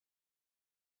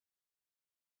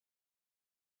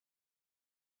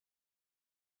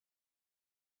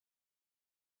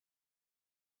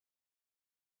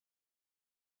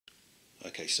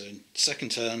Okay, so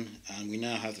second turn, and we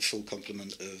now have the full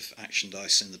complement of action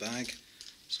dice in the bag.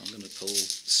 So I'm going to pull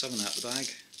 7 out the bag.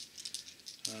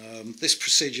 This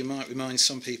procedure might remind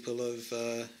some people of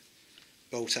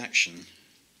bolt action.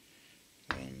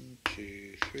 1,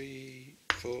 2, 3,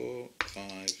 4,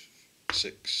 5,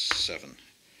 6, 7.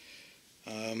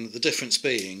 The difference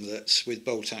being that with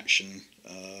bolt action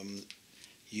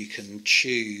you can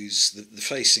choose, the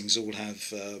facings all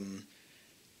have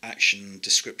action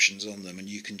descriptions on them, and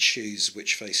you can choose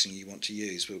which facing you want to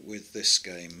use, but with this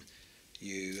game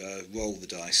you roll the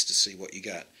dice to see what you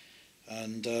get.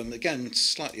 And again,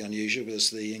 slightly unusual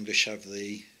because the English have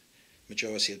the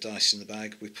majority of dice in the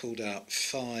bag. We pulled out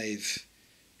 5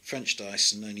 French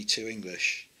dice and only 2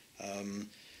 English.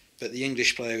 But the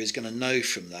English player is going to know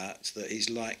from that he's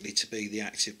likely to be the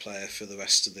active player for the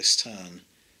rest of this turn,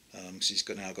 because he's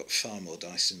now got far more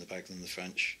dice in the bag than the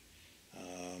French.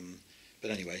 But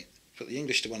anyway, put the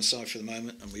English to one side for the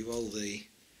moment, and we roll the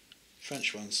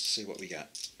French ones to see what we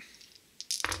get.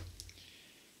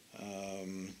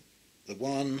 The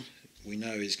 1 we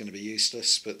know is going to be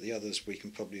useless, but the others we can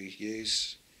probably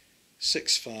use.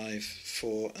 6, 5,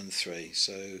 4 and 3.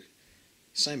 So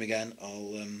same again,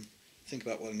 I'll think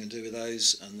about what I'm going to do with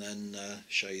those and then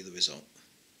show you the result.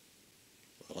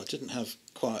 Well, I didn't have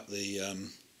quite the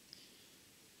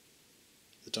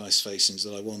dice facings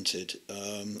that I wanted.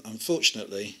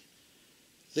 Unfortunately,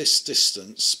 this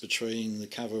distance between the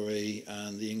cavalry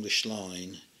and the English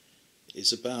line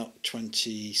is about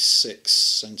 26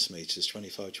 centimetres,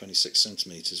 25-26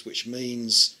 centimetres, which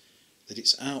means that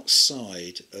it's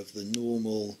outside of the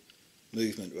normal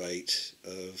movement rate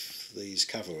of these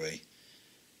cavalry.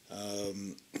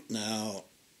 Now,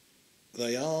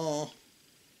 they are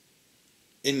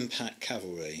impact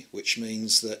cavalry, which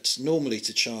means that normally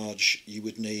to charge you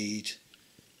would need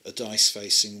a dice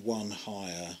facing 1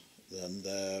 higher than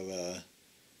their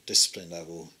discipline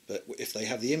level, but if they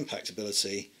have the impact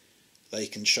ability they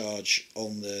can charge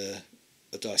on the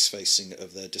dice facing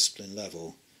of their discipline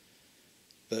level,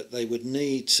 but they would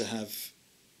need to have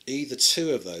either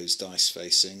 2 of those dice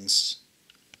facings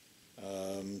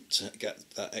to get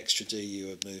that extra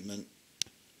DU of movement,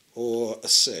 or a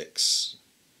 6.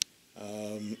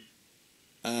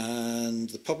 And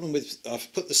the problem with,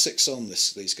 I've put the 6 on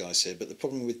these guys here, but the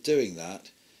problem with doing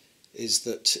that is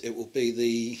that it will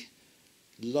be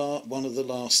one of the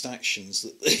last actions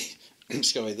that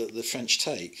that the French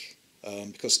take,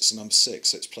 because it's a number 6,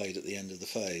 so it's played at the end of the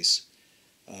phase,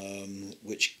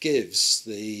 which gives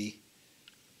the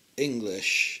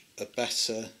English a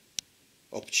better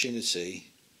opportunity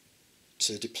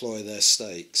to deploy their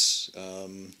stakes.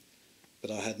 But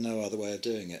I had no other way of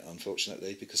doing it,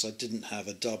 unfortunately, because I didn't have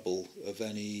a double of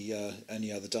any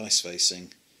other dice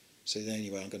facing. So the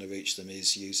only way I'm going to reach them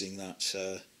is using that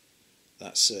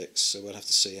 6. So we'll have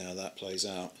to see how that plays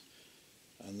out.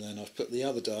 And then I've put the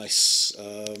other dice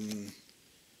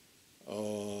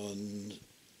on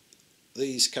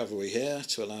these cavalry here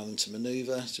to allow them to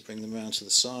manoeuvre, to bring them round to the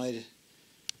side.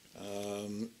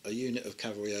 A unit of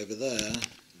cavalry over there,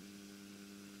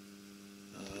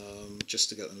 just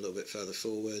to get them a little bit further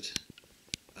forward.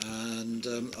 And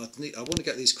I want to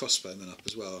get these crossbowmen up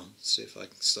as well, see if I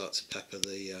can start to pepper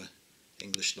the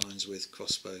English lines with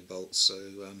crossbow bolts. So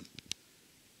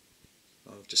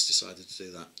I've just decided to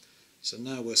do that. So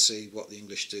now we'll see what the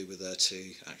English do with their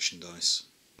 2 action dice.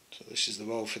 So this is the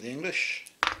roll for the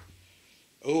English.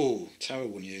 Oh,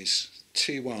 terrible news.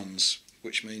 2 1s,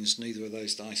 which means neither of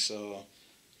those dice are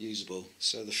usable.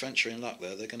 So the French are in luck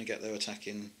there. They're going to get their attack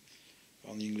in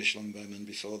on the English longbowmen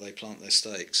before they plant their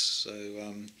stakes. So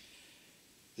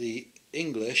the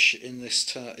English in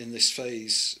this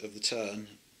phase of the turn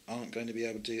aren't going to be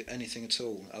able to do anything at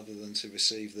all other than to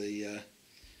receive the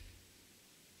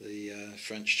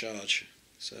French charge.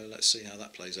 So let's see how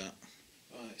that plays out.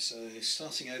 Right, so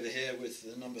starting over here with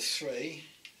the number 3,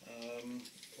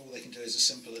 all they can do is a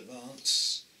simple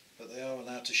advance, but they are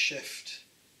allowed to shift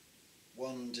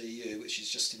 1 DU, which is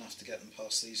just enough to get them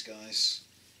past these guys.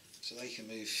 So they can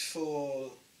move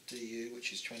 4 DU,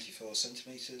 which is 24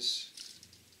 centimetres.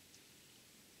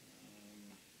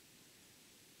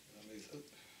 I'll move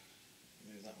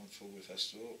that one forward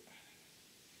first of all.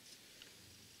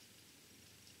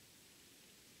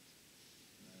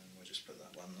 Just put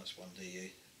that one, that's 1 DU,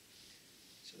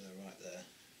 so they're right there.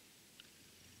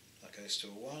 That goes to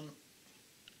a 1.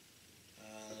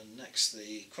 And next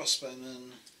the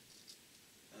crossbowmen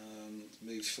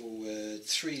move forward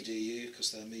 3 DU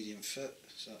because they're medium foot,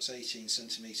 so that's 18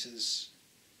 centimetres.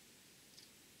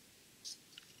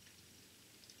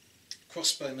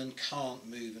 Crossbowmen can't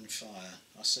move and fire.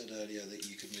 I said earlier that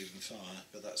you could move and fire,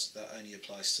 but that only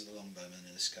applies to the longbowmen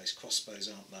in this case. Crossbows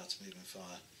aren't allowed to move and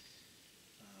fire.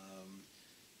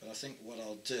 But I think what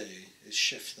I'll do is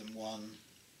shift them one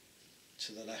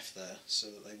to the left there, so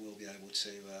that they will be able to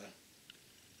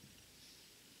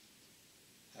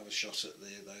have a shot at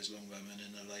those longbowmen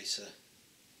in a later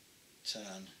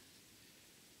turn.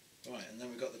 Right, and then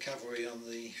we've got the cavalry on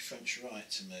the French right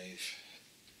to move.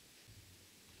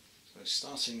 So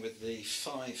starting with the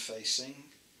 5 facing,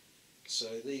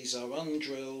 so these are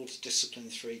undrilled discipline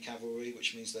 3 cavalry,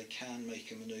 which means they can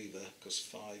make a manoeuvre because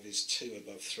 5 is 2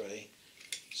 above 3,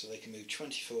 so they can move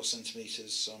 24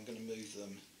 centimetres, so I'm going to move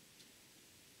them,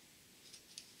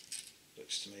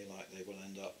 looks to me like they will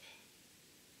end up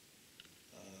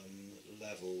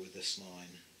level with this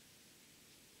line.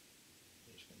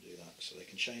 I'm just going to do that so they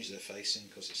can change their facing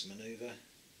because it's a manoeuvre.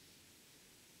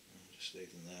 I'll just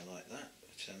leave them there like that.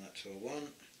 Turn that to a 1,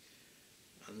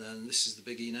 and then this is the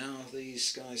biggie now.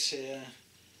 These guys here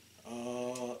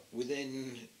are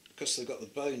within, because they've got the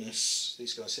bonus,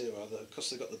 these guys here are,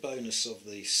 because they've got the bonus of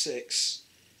the 6,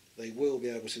 they will be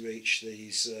able to reach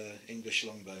these English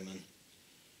longbowmen.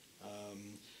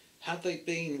 Had they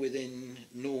been within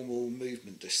normal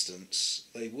movement distance,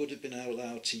 they would have been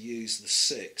allowed to use the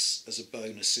 6 as a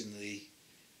bonus in the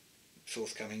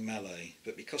forthcoming melee,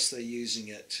 but because they're using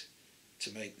it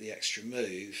to make the extra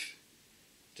move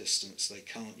distance, they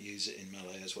can't use it in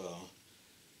melee as well.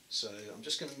 So I'm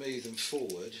just going to move them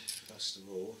forward first of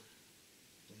all.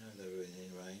 You know they're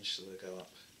in range, so they'll go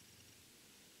up.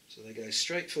 So they go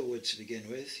straight forward to begin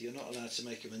with. You're not allowed to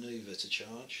make a manoeuvre to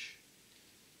charge.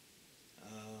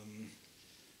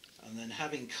 And then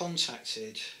having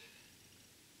contacted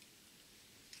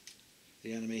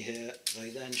the enemy here,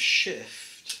 they then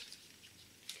shift.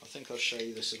 I think I'll show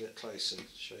you this a bit closer,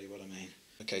 show you what I mean.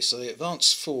 Okay, so they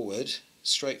advance forward,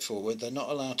 straight forward. They're not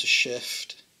allowed to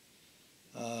shift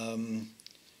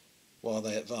while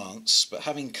they advance, but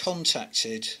having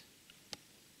contacted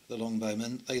the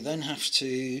longbowmen, they then have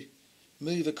to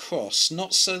move across,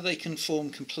 not so they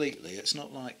conform completely. It's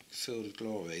not like Field of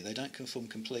Glory, they don't conform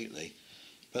completely,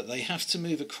 but they have to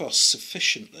move across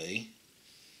sufficiently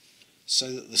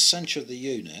so that the centre of the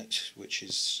unit, which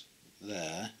is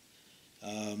there,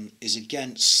 is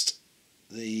against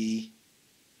the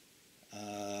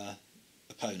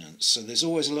opponents. So there's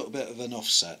always a little bit of an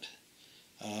offset,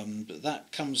 but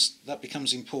that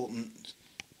becomes important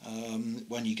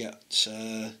when you get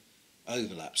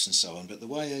overlaps and so on. But the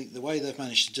way they've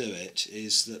managed to do it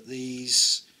is that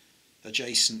these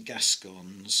adjacent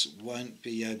Gascons won't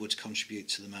be able to contribute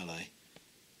to the melee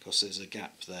because there's a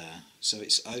gap there. So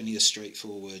it's only a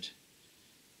straightforward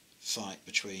fight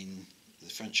between the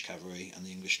French cavalry and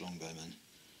the English longbowmen,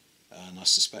 and I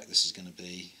suspect this is going to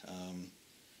be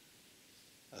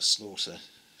a slaughter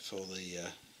for the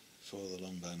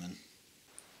longbowmen.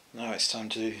 Now it's time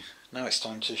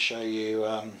to show you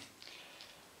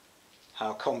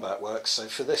how combat works. So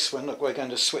for this one, look, we're going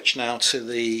to switch now to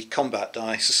the combat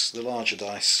dice, the larger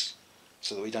dice,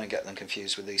 so that we don't get them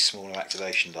confused with these smaller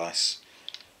activation dice.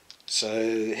 So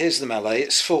here's the melee.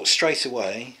 It's fought straight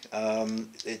away.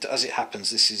 As it happens,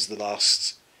 this is the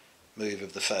last move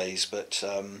of the phase, but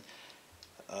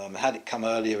had it come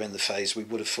earlier in the phase, we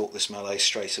would have fought this melee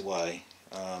straight away.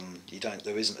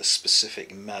 There isn't a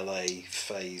specific melee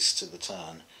phase to the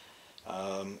turn.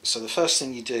 So the first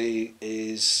thing you do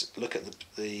is look at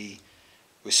the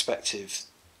respective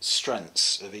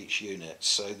strengths of each unit.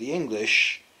 So the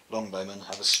English longbowmen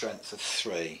have a strength of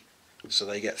 3, so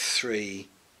they get 3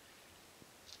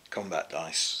 combat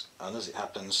dice, and as it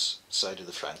happens, so do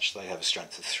the French. They have a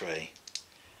strength of 3.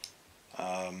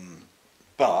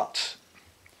 But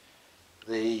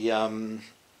the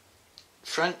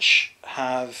French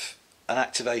have an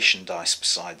activation dice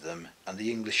beside them, and the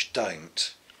English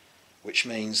don't, which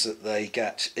means that they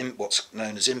get what's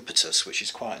known as impetus, which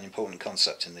is quite an important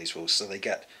concept in these rules. So they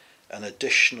get an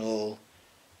additional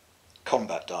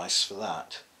combat dice for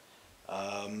that.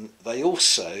 They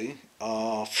also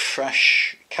are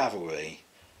fresh cavalry,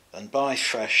 and by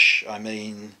fresh I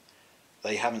mean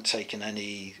they haven't taken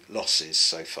any losses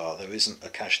so far. There isn't a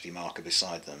casualty marker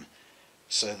beside them,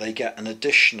 so they get an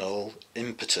additional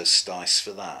impetus dice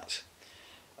for that.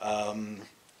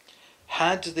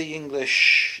 Had the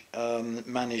English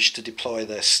managed to deploy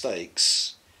their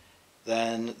stakes,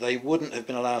 then they wouldn't have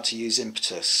been allowed to use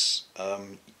impetus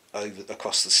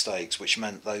across the stakes, which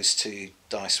meant those 2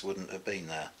 dice wouldn't have been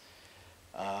there.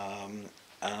 And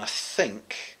I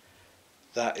think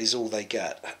that is all they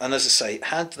get. And as I say,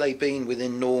 had they been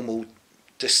within normal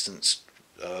distance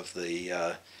of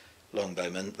the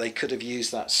longbowmen, they could have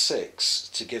used that 6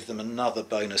 to give them another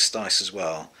bonus dice as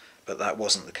well, but that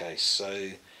wasn't the case.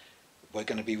 So we're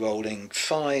going to be rolling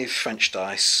 5 French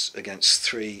dice against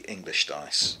 3 English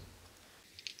dice.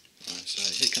 Right,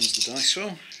 so here comes the dice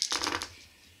roll,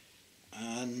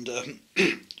 and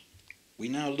we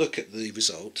now look at the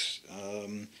result.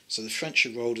 So the French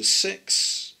have rolled a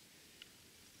 6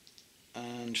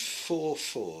 and 4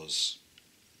 4s.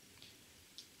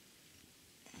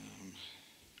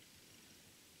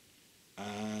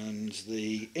 And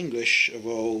the English have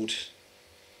rolled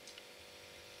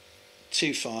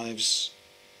 2 5s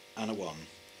and a 1.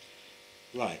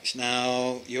 Right,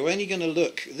 now you're only going to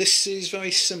look, this is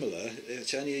very similar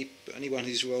to anyone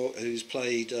who's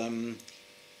played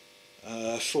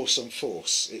Force on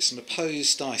Force. It's an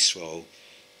opposed dice roll,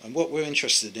 and what we're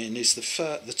interested in is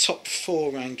the top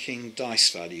 4 ranking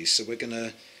dice values, so we're going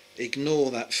to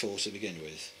ignore that 4 to begin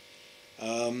with.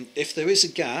 If there is a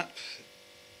gap,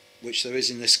 which there is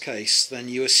in this case, then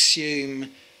you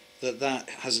assume that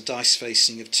has a dice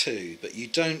facing of 2, but you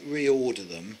don't reorder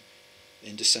them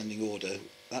in descending order.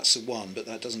 That's a 1, but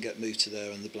that doesn't get moved to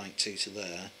there, and the blank 2 to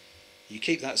there. You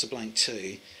keep that as a blank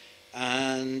 2,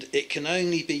 and it can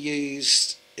only be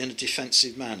used in a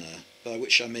defensive manner, by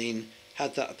which I mean,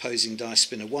 had that opposing dice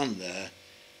been a 1 there,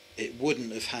 it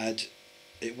wouldn't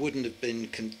have been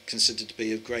considered to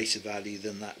be of greater value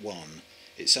than that 1.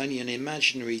 It's only an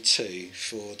imaginary 2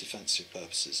 for defensive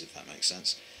purposes, if that makes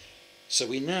sense. So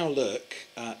we now look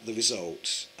at the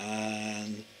result,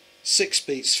 and 6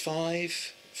 beats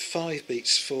 5, 5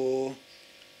 beats 4,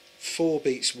 4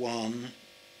 beats 1,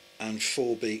 and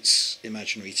 4 beats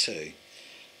imaginary 2.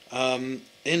 In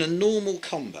a normal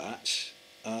combat,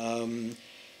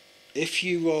 if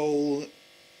you roll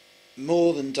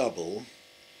more than double,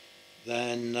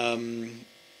 then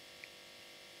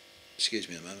excuse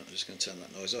me a moment, I'm just going to turn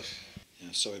that noise off.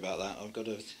 Yeah, sorry about that, I've got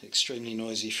an extremely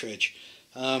noisy fridge.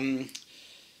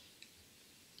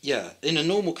 Yeah, in a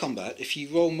normal combat, if you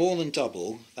roll more than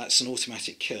double, that's an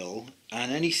automatic kill,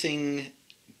 and anything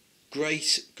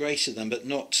greater than but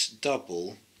not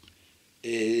double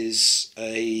is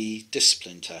a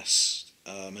discipline test,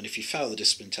 and if you fail the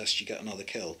discipline test you get another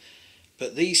kill.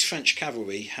 But these French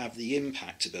cavalry have the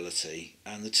impact ability,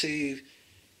 and the 2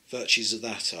 virtues of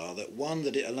that are that, one,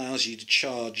 that it allows you to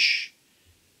charge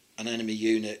an enemy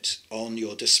unit on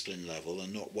your discipline level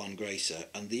and not 1 greater,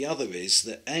 and the other is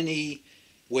that any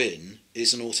win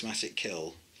is an automatic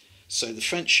kill. So the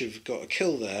French have got a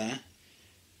kill there,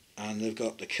 and they've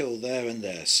got the kill there and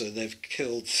there, so they've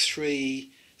killed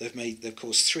 3, they've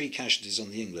caused 3 casualties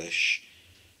on the English,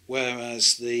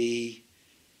 whereas the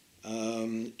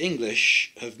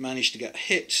English have managed to get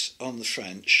hit on the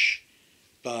French,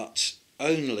 but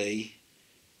only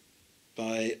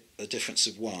by a difference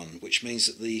of 1, which means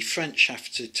that the French have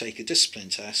to take a discipline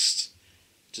test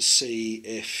to see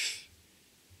if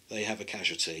they have a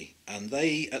casualty, and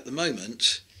they at the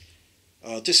moment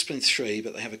are discipline 3,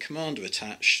 but they have a commander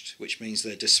attached, which means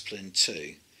they're discipline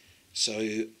 2.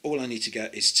 So all I need to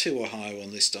get is 2 or higher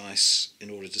on this dice in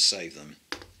order to save them,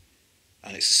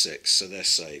 and it's a 6, so they're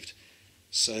saved.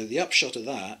 So the upshot of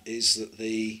that is that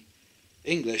the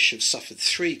English have suffered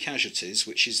 3 casualties,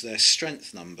 which is their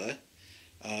strength number,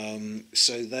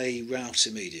 so they rout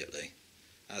immediately,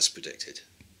 as predicted.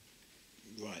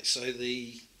 Right, so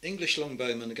the English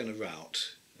longbowmen are going to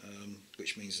rout,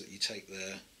 which means that you take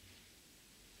their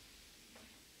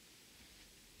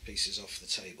pieces off the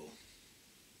table.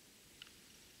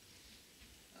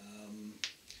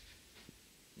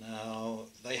 Now,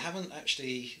 they haven't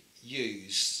actually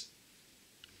used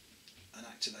an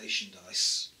activation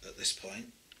dice at this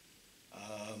point,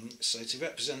 so to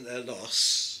represent their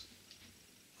loss,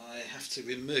 I have to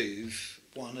remove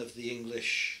one of the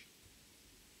English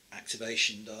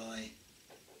activation die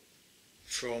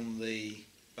from the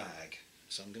bag.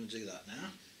 So I'm going to do that now.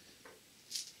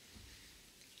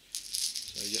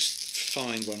 So just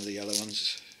find one of the yellow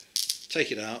ones,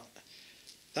 take it out,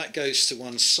 that goes to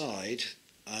one side,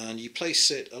 and you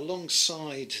place it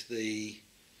alongside the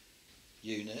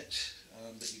unit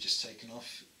that you've just taken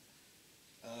off,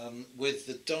 with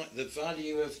the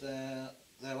value of their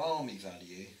army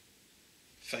value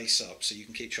face up, so you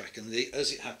can keep track. And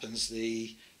as it happens,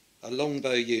 a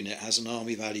longbow unit has an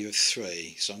army value of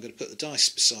 3, so I'm going to put the dice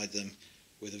beside them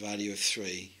with a value of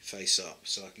 3 face up,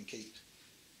 so I can keep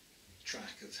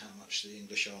track of how much the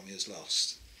English army has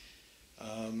lost.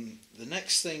 The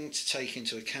next thing to take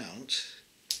into account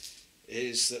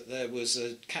is that there was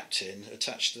a captain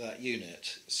attached to that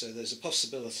unit, so there's a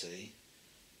possibility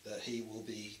that he will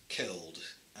be killed,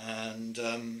 and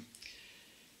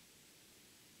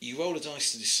you roll a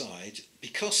dice to decide.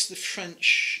 Because the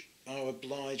French are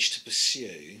obliged to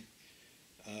pursue,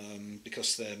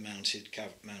 because they're mounted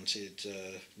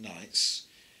knights,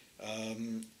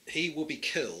 he will be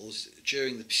killed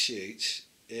during the pursuit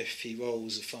if he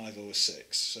rolls a 5 or a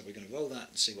 6. So we're going to roll that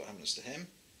and see what happens to him.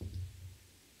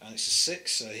 And it's a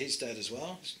 6, so he's dead as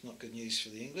well. It's not good news for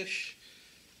the English.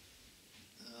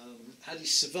 Had he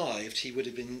survived, he would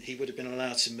have been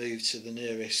allowed to move to the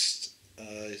nearest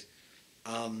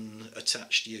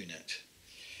unattached unit.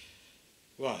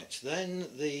 Right, then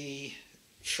the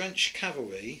French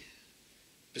cavalry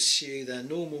pursue their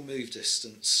normal move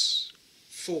distance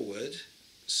forward,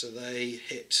 so they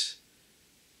hit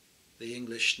the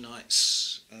English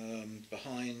knights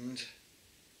behind,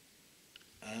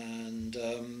 and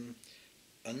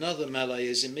another melee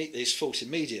is fought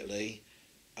immediately,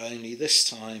 only this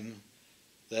time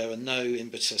there's no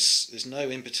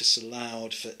impetus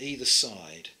allowed for either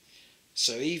side.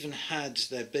 So even had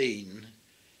there been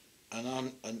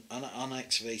an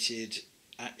unactivated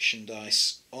action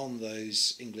dice on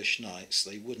those English knights,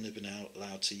 they wouldn't have been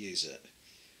allowed to use it.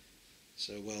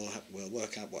 So we'll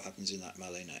work out what happens in that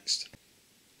melee next.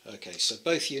 Okay, so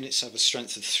both units have a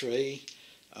strength of 3,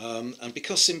 and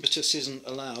because impetus isn't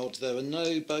allowed, there are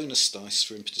no bonus dice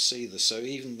for impetus either, so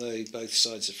even though both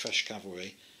sides are fresh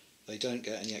cavalry, they don't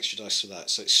get any extra dice for that.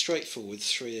 So it's straightforward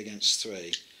 3 against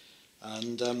 3.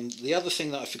 And the other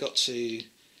thing that I forgot to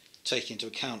take into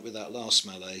account with that last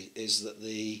melee is that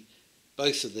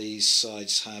both of these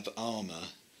sides have armour,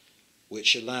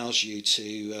 which allows you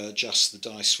to adjust the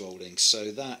dice rolling,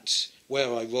 so that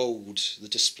where I rolled the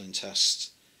discipline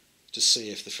test to see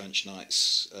if the French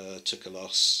knights took a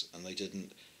loss, and they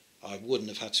didn't, I wouldn't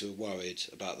have had to have worried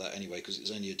about that anyway, because it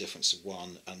was only a difference of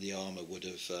 1 and the armour would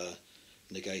have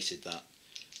negated that.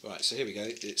 Right, so here we go.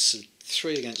 It's a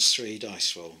 3 against 3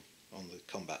 dice roll on the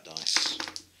combat dice,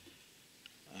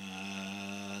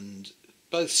 and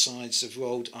both sides have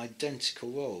rolled identical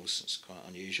rolls. That's quite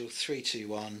unusual. 3, 2,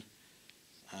 1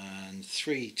 and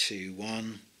 3, 2,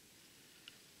 1.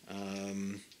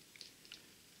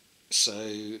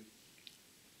 So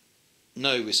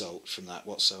no result from that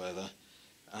whatsoever.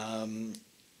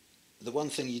 The one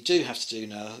thing you do have to do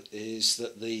now is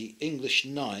that the English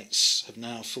knights have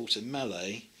now fought a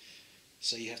melee,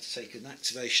 so you have to take an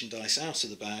activation dice out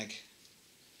of the bag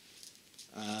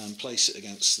and place it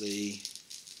against the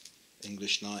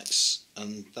English knights,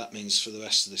 and that means for the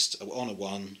rest of this, on a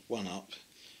 1 up,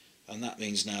 and that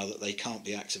means now that they can't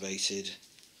be activated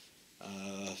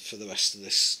for the rest of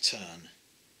this turn.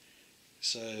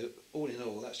 So all in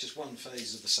all, that's just one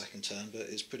phase of the second turn, but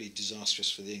it's pretty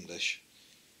disastrous for the English.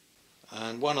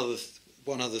 And one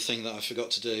other thing that I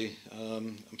forgot to do,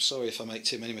 I'm sorry if I make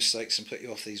too many mistakes and put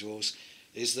you off these rules,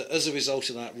 is that as a result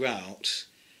of that rout,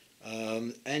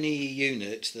 any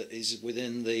unit that is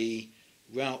within the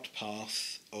route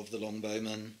path of the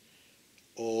longbowman,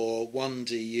 or 1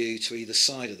 DU to either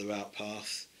side of the route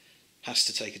path, has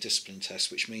to take a discipline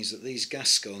test, which means that these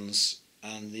Gascons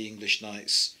and the English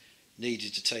knights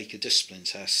needed to take a discipline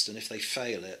test, and if they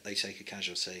fail it, they take a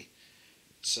casualty.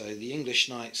 So the English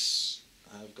knights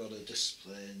have got a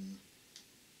discipline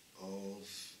of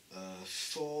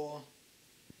 4,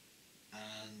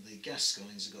 and the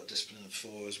Gascons have got a discipline of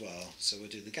 4 as well. So we'll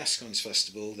do the Gascons first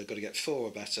of all. They've got to get 4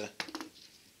 or better.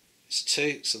 It's a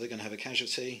 2, so they're going to have a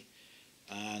casualty,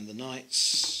 and the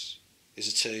knights is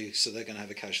a 2, so they're going to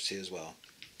have a casualty as well.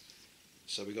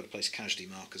 So we've got to place casualty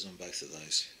markers on both of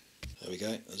those. There we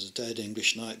go, there's a dead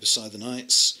English knight beside the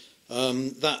knights.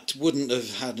 That wouldn't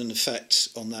have had an effect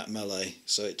on that melee,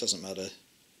 so it doesn't matter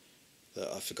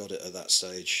that I forgot it at that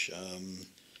stage,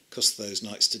 because those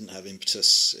knights didn't have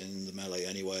impetus in the melee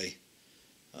anyway.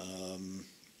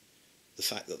 The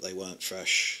fact that they weren't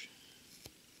fresh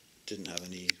didn't have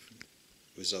any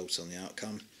result on the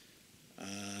outcome,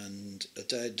 and a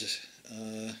dead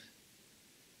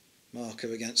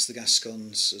marker against the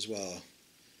Gascons as well.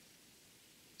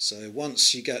 So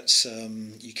once you get,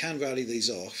 you can rally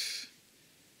these off,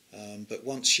 but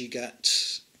once you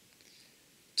get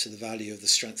to the value of the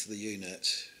strength of the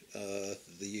unit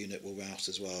will rout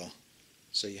as well.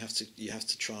 So you have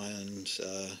to try and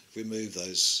remove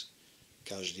those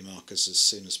casualty markers as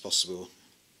soon as possible.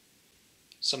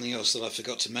 Something else that I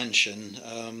forgot to mention,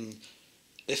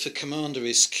 if a commander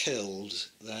is killed,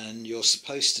 then you're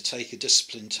supposed to take a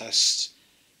discipline test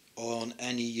on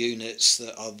any units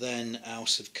that are then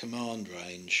out of command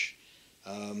range.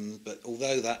 But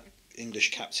although that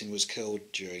English captain was killed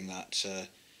during that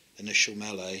initial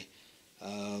melee,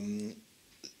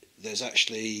 there's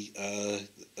actually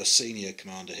a senior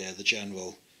commander here, the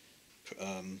General,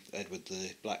 Edward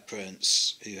the Black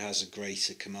Prince, who has a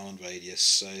greater command radius.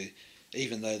 So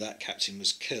even though that captain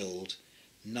was killed,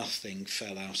 nothing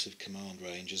fell out of command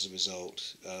range as a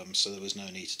result, so there was no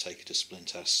need to take a discipline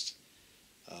test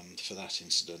for that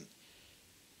incident.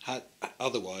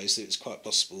 Otherwise, it was quite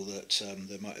possible that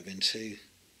there might have been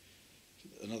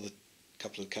another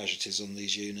couple of casualties on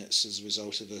these units as a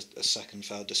result of a second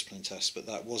failed discipline test, but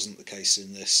that wasn't the case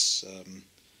in this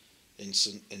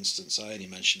instance. I only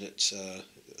mentioned it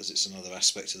as it's another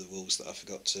aspect of the rules that I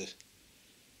forgot to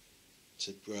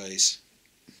raise.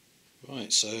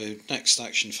 Right, so next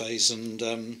action phase, and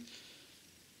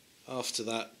after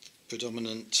that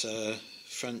predominant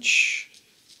French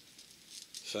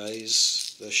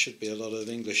phase, there should be a lot of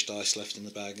English dice left in the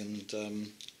bag, and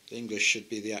the English should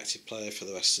be the active player for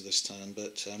the rest of this turn,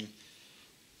 but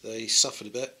they suffered a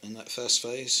bit in that first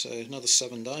phase, so another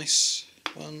 7 dice.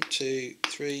 1, 2,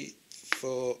 3,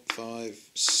 4, 5,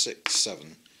 6,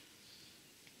 7.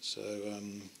 So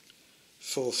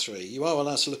 4, 3. You are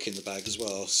allowed to look in the bag as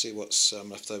well, see what's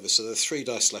left over. So there are 3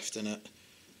 dice left in it,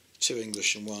 2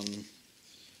 English and 1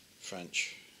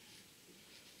 French.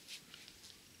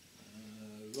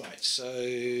 Right, so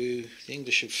the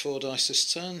English have 4 dice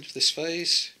this turn, this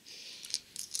phase.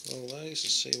 Roll those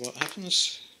and see what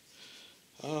happens.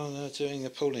 Oh, they're doing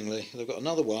appallingly. They've got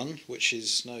another 1, which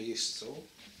is no use at all.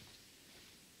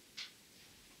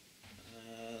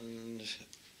 And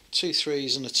 2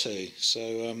 3s and a 2.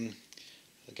 So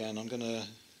again, I'm going to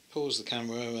pause the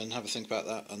camera and have a think about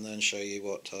that, and then show you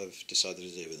what I've decided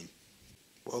to do with them.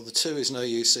 Well, the 2 is no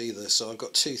use either, so I've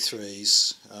got 2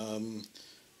 3s,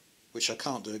 which I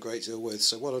can't do a great deal with.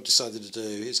 So what I've decided to do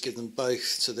is give them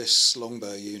both to this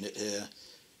longbow unit here,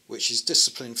 which is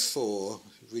discipline 4,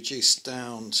 reduced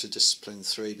down to discipline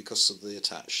 3 because of the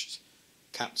attached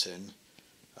captain,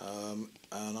 and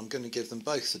I'm going to give them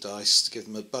both the dice to give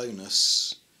them a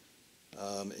bonus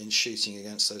in shooting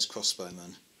against those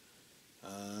crossbowmen.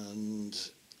 And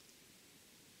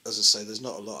as I say, there's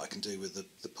not a lot I can do with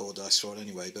the poor dice roll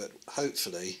anyway, but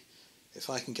hopefully if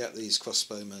I can get these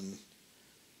crossbowmen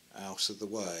out of the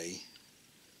way,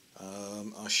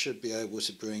 I should be able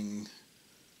to bring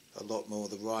a lot more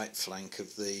of the right flank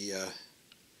of the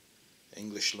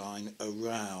English line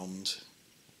around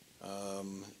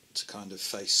to kind of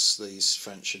face these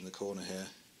French in the corner here.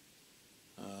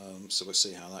 So we'll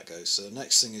see how that goes. So the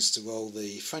next thing is to roll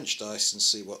the French dice and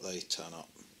see what they turn up.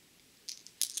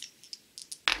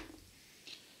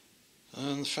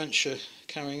 And the French are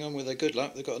carrying on with their good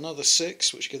luck. They've got another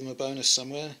 6, which give them a bonus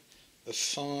somewhere, of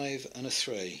 5 and a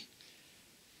 3.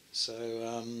 So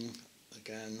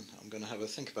again, I'm going to have a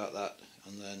think about that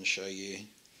and then show you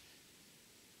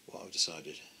what I've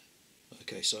decided.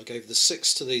 Okay, so I gave the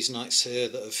 6 to these knights here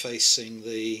that are facing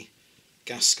the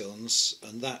Gascons,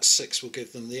 and that 6 will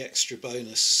give them the extra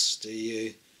bonus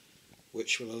DU,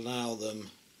 which will allow them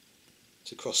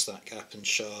to cross that gap and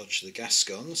charge the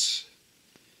Gascons.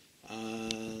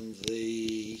 And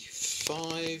the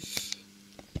 5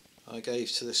 I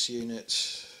gave to this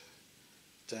unit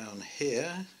down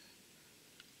here,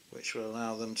 which will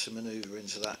allow them to manoeuvre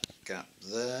into that gap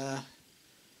there,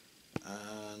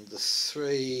 and the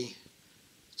 3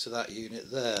 to that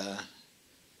unit there,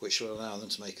 which will allow them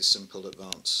to make a simple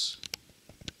advance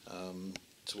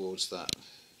towards that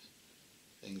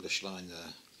English line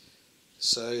there.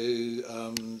 So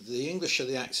the English are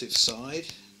the active side,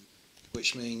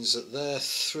 which means that their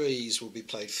 3s will be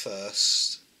played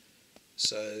first.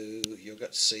 So you'll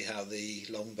get to see how the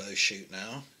longbows shoot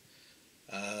now,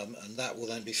 and that will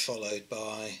then be followed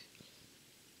by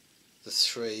the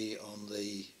 3 on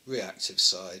the reactive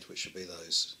side, which will be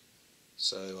those.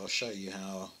 So I'll show you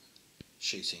how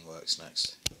shooting works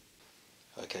next.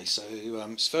 Okay, so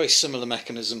it's a very similar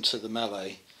mechanism to the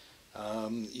melee.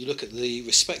 You look at the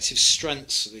respective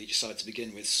strengths of each side to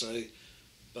begin with. So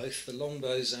both the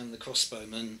longbows and the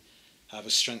crossbowmen have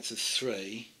a strength of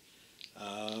 3,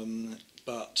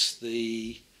 but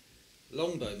the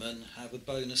longbowmen have a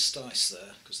bonus dice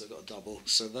there because they've got a double,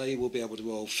 so they will be able to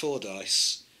roll 4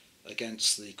 dice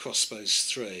against the crossbows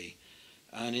 3.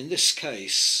 And in this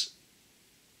case,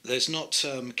 there's not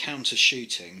counter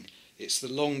shooting, it's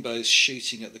the longbows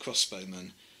shooting at the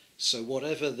crossbowmen. So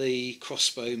whatever the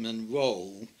crossbowmen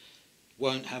roll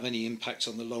won't have any impact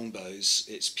on the longbows,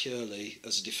 it's purely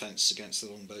as a defence against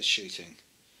the longbows shooting.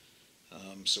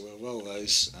 So we'll roll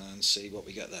those and see what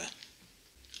we get there.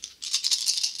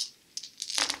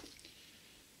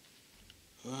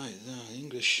 Right, the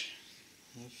English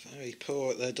are very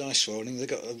poor at their dice rolling. They've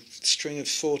got a string of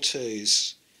 4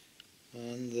 2s,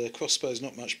 and the crossbow's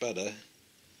not much better.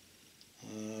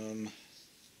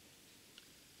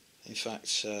 In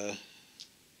fact,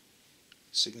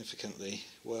 significantly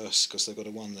worse because they've got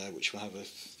a 1 there, which will have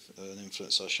an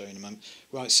influence I'll show you in a moment.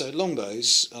 Right, so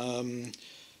longbows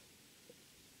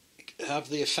have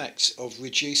the effect of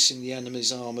reducing the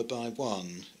enemy's armour by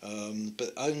 1,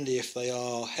 but only if they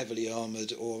are heavily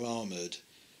armoured or armoured,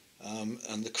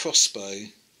 and the crossbow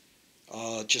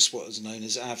are just what is known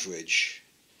as average.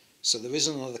 So there is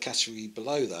another category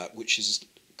below that which is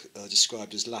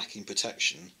described as lacking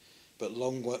protection, but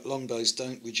longbows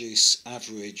don't reduce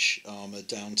average armour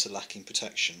down to lacking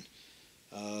protection.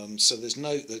 So there's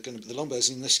no, the longbows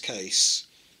in this case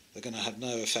are going to have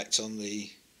no effect on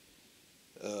the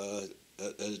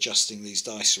adjusting these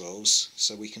dice rolls,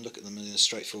 so we can look at them in a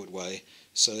straightforward way.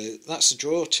 So that's a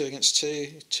draw, 2 against 2,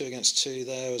 2 against 2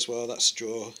 there as well, that's a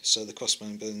draw, so the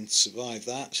crossbowmen survive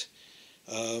that.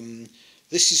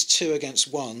 This is 2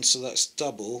 against 1, so that's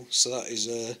double, so that is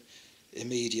a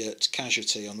immediate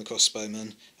casualty on the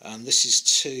crossbowman, and this is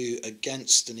 2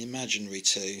 against an imaginary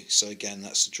 2, so again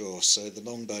that's a draw. So the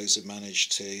longbows have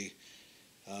managed to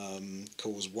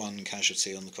cause 1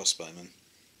 casualty on the crossbowman.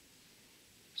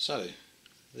 So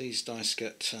these dice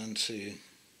get turned to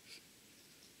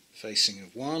facing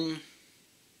of 1.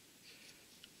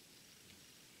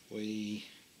 We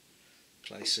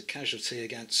place a casualty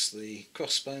against the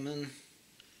crossbowman,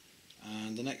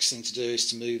 and the next thing to do is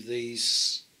to move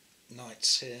these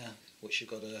knights here, which have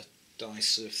got a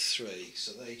dice of 3,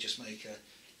 so they just make a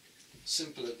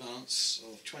simple advance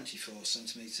of 24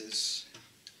 centimetres,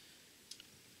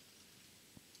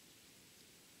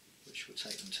 which will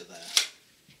take them to there.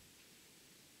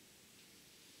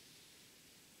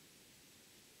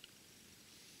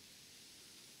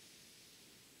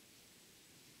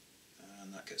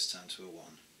 And that gets turned to a 1.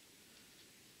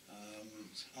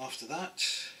 After that,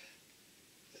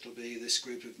 it'll be this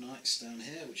group of knights down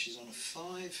here, which is on a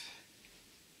 5.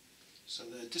 So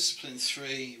they're discipline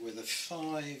 3 with a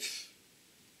 5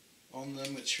 on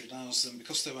them, which allows them,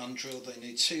 because they're undrilled, they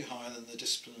need 2 higher than the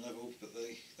discipline level, but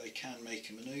they can make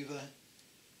a manoeuvre.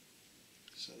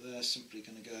 So they're simply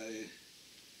going to go to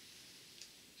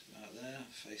about there,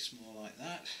 face more like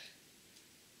that.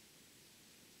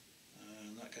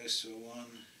 And that goes to a 1.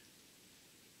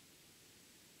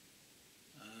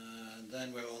 And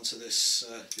then we're on to this,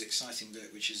 the exciting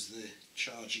bit, which is the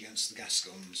charge against the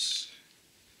Gascons.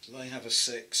 So they have a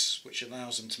 6, which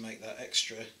allows them to make that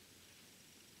extra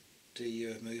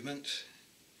DU of movement.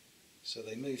 So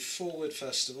they move forward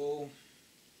first of all.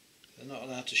 They're not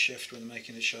allowed to shift when they're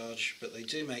making a charge, but they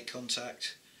do make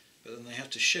contact, but then they have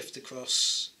to shift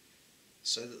across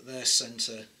so that their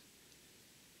centre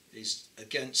is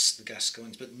against the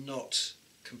Gascons but not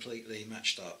completely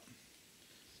matched up.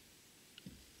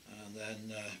 And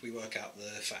then we work out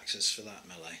the factors for that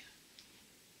melee.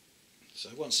 So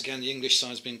once again the English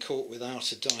side's been caught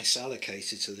without a dice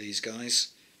allocated to these guys,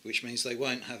 which means they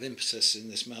won't have impetus in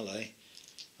this melee.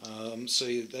 So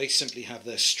they simply have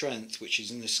their strength, which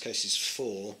is in this case is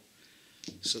 4,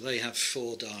 so they have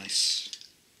 4 dice.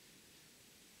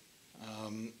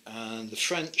 And the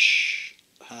French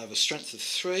have a strength of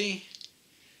 3.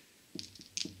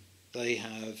 They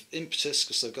have impetus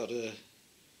because they've got a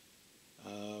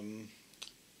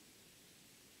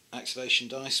activation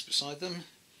dice beside them,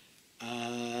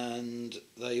 and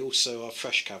they also are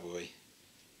fresh cavalry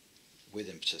with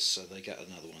impetus, so they get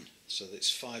another one. So it's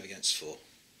 5 against 4.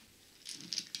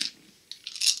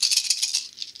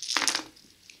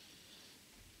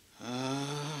 I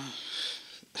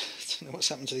don't know what's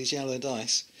happened to these yellow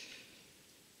dice.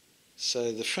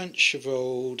 So the French have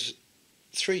rolled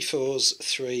 3 4s,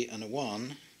 3 and a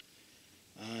 1,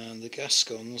 and the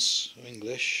Gascons, or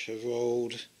English, have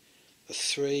rolled a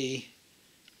 3,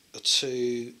 a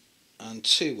 2 and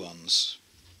 2 1s.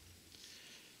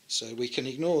 So we can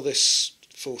ignore this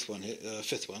fifth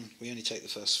one, we only take the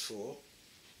first 4.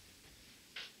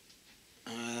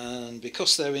 And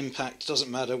because their impact doesn't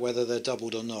matter whether they're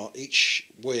doubled or not, each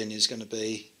win is going to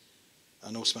be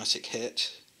an automatic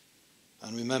hit.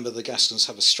 And remember, the Gascons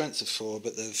have a strength of 4,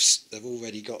 but they've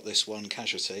already got this 1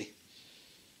 casualty.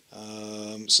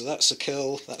 So that's a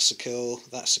kill, that's a kill,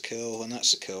 that's a kill, and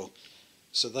that's a kill.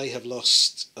 So they have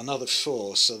lost another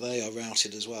 4, so they are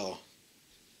routed as well.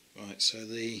 Right, so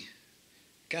the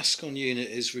Gascon unit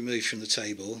is removed from the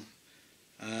table,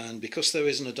 and because there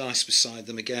isn't a dice beside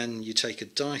them, again you take a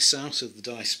dice out of the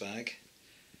dice bag,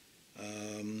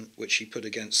 which you put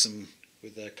against them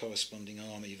with their corresponding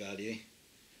army value,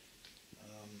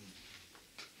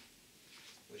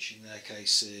 which in their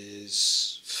case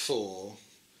is 4.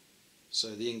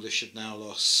 So the English have now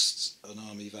lost an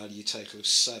army value total of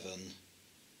 7,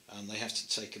 and they have to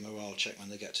take a morale check when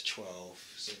they get to 12,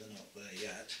 so they're not there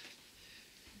yet.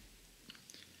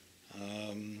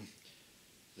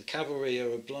 The cavalry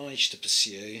are obliged to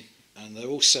pursue, and they're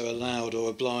also allowed or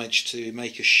obliged to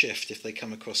make a shift if they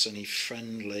come across any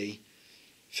friendly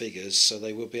figures, so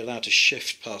they will be allowed to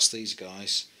shift past these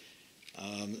guys,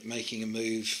 making a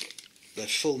move, their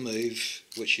full move,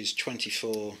 which is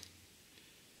 24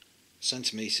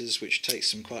 centimetres, which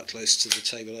takes them quite close to the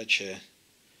table edge here.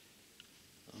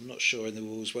 I'm not sure in the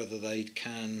rules whether they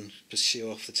can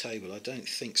pursue off the table. I don't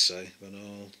think so, but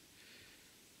I'll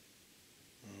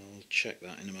check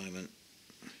that in a moment.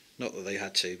 Not that they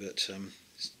had to, but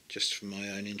just from my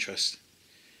own interest.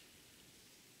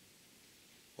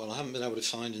 Well, I haven't been able to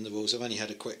find in the rules, I've only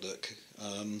had a quick look,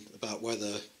 about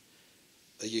whether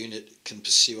a unit can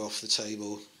pursue off the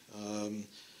table.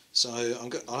 So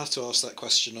I'll have to ask that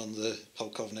question on the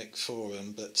Polkovnik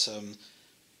forum, but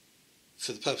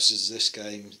for the purposes of this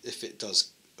game, if it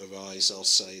does arise, I'll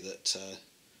say that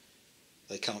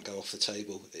they can't go off the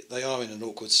table. They are in an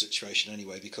awkward situation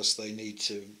anyway, because they need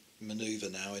to manoeuvre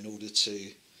now in order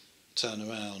to turn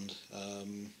around.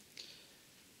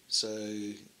 So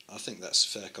I think that's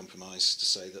a fair compromise to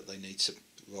say that they need to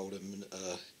roll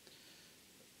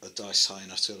a dice high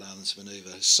enough to allow them to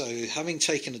manoeuvre. So having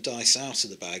taken a dice out of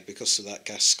the bag because of that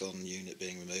Gascon unit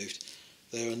being removed,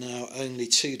 there are now only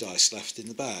 2 dice left in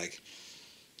the bag,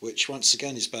 which once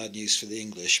again is bad news for the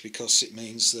English, because it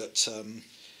means that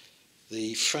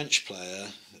the French player,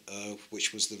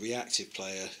 which was the reactive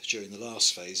player during the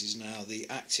last phase, is now the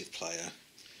active player.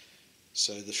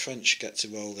 So the French get to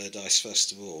roll their dice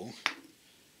first of all,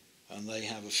 and they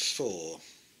have a 4.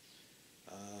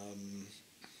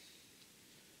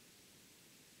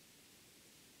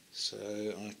 So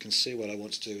I can see what I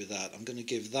want to do with that. I'm going to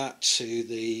give that to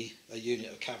a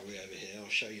unit of cavalry over here. I'll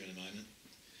show you in a moment.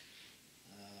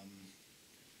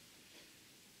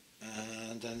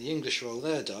 And then the English roll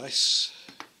their dice,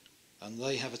 and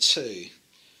they have a 2.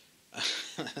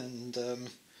 And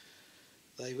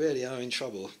they really are in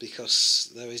trouble,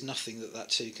 because there is nothing that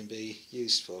 2 can be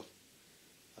used for.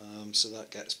 So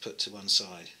that gets put to one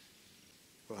side.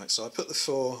 Right, so I put the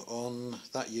 4 on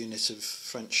that unit of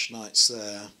French knights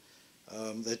there.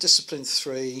 They're discipline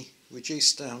 3,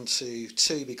 reduced down to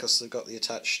 2 because they've got the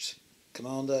attached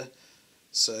commander.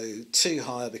 So 2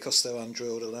 higher because they're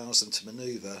undrilled allows them to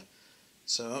manoeuvre.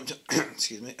 So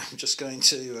excuse me, I'm just going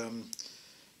to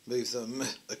move them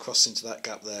across into that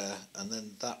gap there, and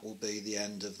then that will be the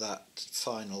end of that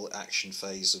final action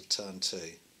phase of turn 2.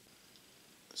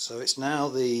 So it's now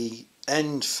the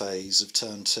end phase of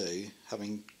turn 2,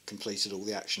 having completed all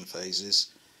the action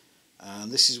phases,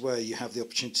 and this is where you have the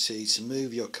opportunity to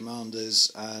move your commanders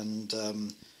and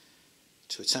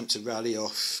to attempt to rally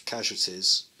off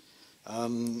casualties.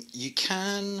 You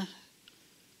can,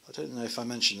 I don't know if I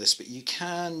mentioned this, but you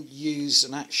can use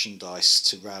an action dice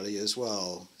to rally as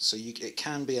well, so it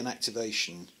can be an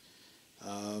activation,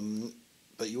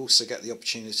 but you also get the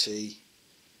opportunity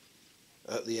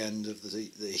at the end of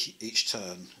each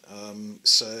turn.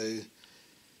 So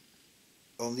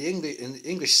on the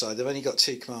English side, they've only got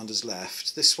 2 commanders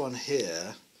left. This one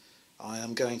here, I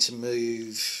am going to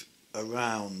move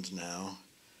around now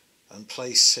and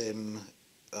place him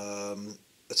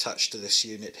attached to this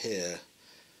unit here,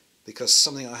 because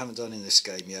something I haven't done in this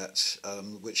game yet,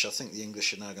 which I think the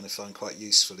English are now going to find quite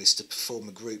useful, is to perform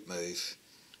a group move.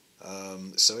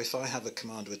 So if I have a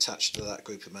commander attached to that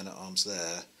group of men-at-arms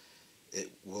there, it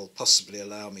will possibly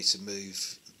allow me to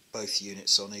move both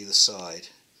units on either side.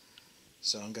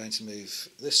 So I'm going to move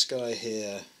this guy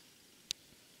here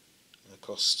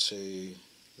across to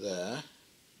there,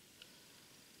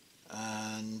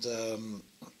 and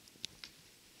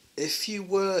if you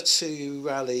were to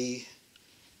rally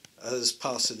as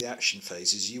part of the action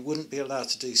phases, you wouldn't be allowed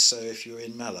to do so if you're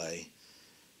in melee,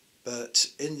 but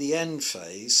in the end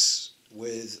phase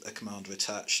with a commander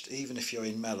attached, even if you're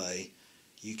in melee,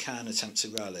 you can attempt to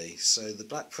rally. So the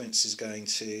Black Prince is going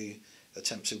to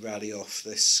attempt to rally off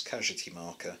this casualty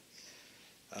marker.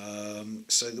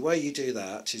 So the way you do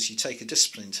that is you take a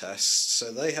discipline test.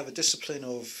 So they have a discipline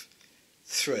of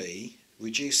 3,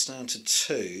 reduced down to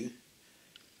 2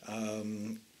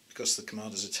 because the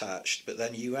commander's attached, but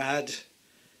then you add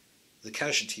the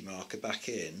casualty marker back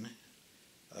in.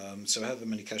 So however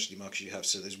many casualty markers you have,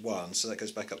 so there's 1, so that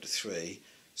goes back up to 3.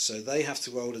 So they have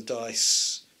to roll a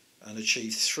dice and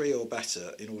achieve 3 or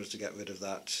better in order to get rid of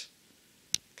that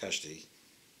casualty,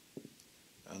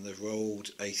 and they've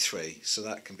rolled a 3, so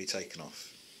that can be taken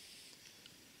off.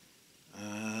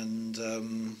 And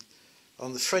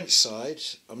on the French side,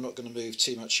 I'm not going to move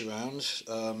too much around.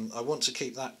 I want to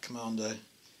keep that commander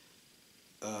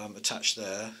attached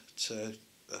there to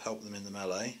help them in the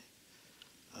melee,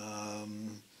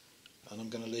 and I'm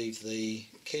going to leave the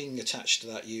king attached to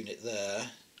that unit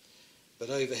there, But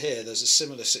over here there's a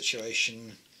similar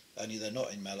situation, only they're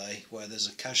not in melee, where there's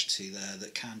a casualty there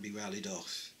that can be rallied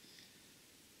off.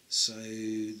 So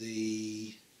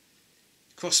the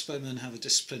crossbowmen have a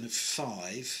discipline of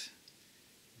 5,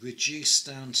 reduced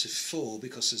down to 4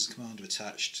 because there's a commander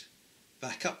attached,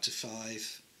 back up to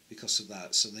 5 because of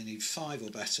that. So they need 5 or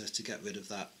better to get rid of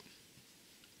that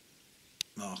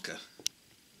marker.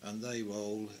 And they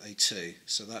roll a 2,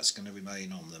 so that's going to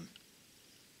remain on them.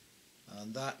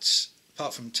 And that,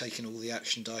 apart from taking all the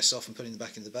action dice off and putting them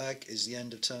back in the bag, is the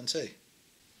end of turn 2.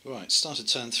 Right, start of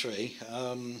turn 3.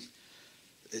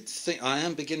 I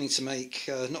am beginning to make,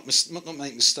 not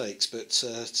make mistakes, but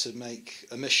to make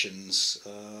omissions,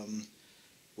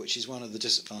 which is one of the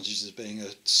disadvantages of being a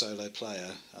solo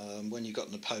player. When you've got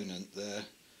an opponent, they're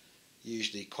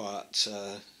usually quite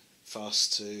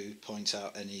fast to point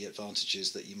out any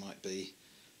advantages that you might be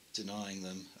denying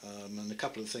them. And a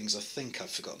couple of things I think I've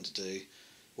forgotten to do.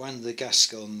 When the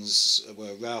Gascons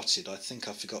were routed, I think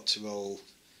I forgot to roll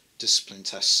discipline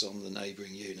tests on the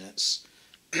neighbouring units.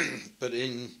 But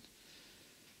in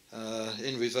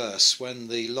reverse, when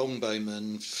the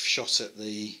longbowmen shot at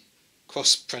the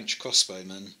French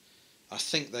crossbowmen, I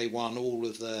think they won all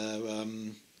of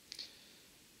the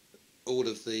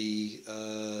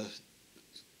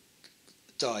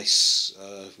dice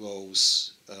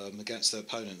rolls against their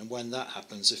opponent. And when that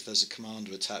happens, if there's a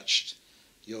commander attached,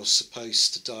 you're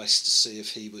supposed to dice to see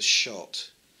if he was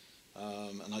shot.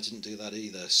 And I didn't do that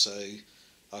either, so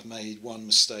I've made one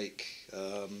mistake,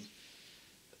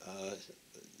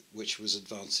 which was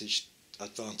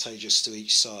advantageous to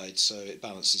each side, so it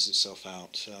balances itself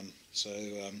out.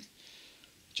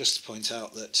 Just to point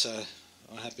out that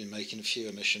I have been making a few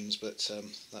omissions, but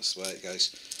that's the way it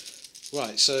goes.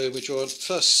 Right, so we draw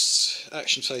first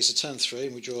action phase of turn 3,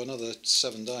 and we draw another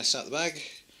 7 dice out the bag.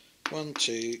 1,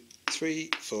 2, 3,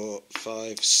 4,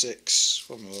 5, 6.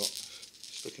 One more.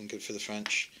 It's looking good for the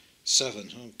French. 7.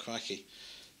 Oh, crikey.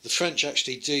 The French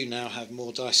actually do now have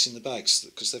more dice in the bags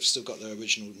because they've still got their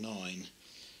original 9,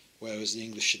 whereas the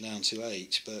English are down to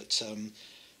 8. But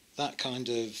that kind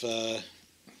of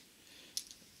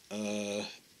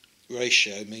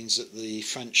ratio means that the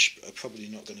French are probably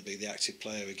not going to be the active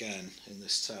player again in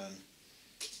this turn.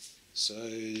 So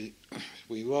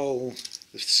we roll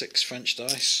the 6 French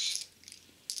dice,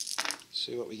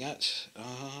 see what we get.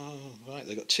 Right,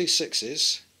 they've got 2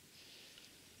 6s.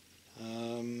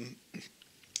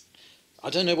 I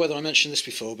don't know whether I mentioned this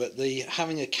before, but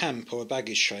having a camp or a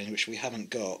baggage train, which we haven't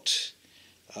got,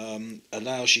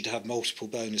 allows you to have multiple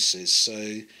bonuses.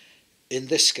 So in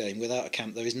this game, without a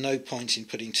camp, there is no point in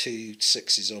putting 2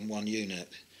 6s on one unit,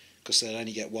 because they'll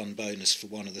only get 1 bonus for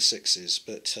one of the 6s.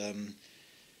 But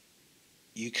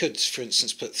you could, for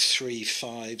instance, put 3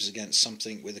 5s against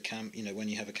something with a camp, when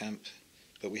you have a camp,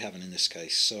 but we haven't in this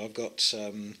case. So I've got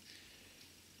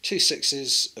 2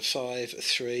 6s, a 5, a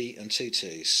 3 and 2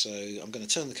 2s. So I'm going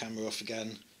to turn the camera off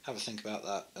again, have a think about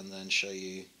that, and then show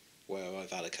you where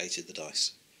I've allocated the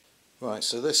dice. Right,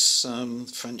 so this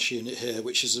French unit here,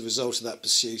 which as a result of that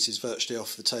pursuit is virtually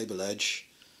off the table edge,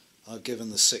 I've given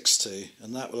the 6 to,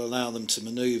 and that will allow them to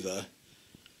manoeuvre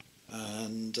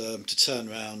and to turn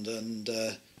round and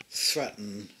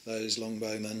threaten those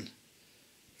longbowmen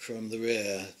from the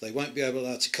rear. They won't be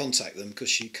able to contact them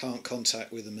because you can't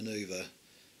contact with a manoeuvre,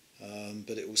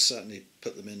 but it will certainly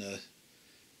put them in a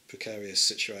precarious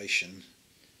situation.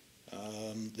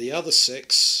 The other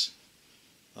 6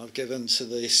 I've given to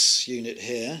this unit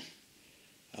here,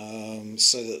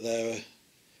 so that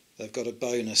they've got a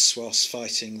bonus whilst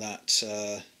fighting that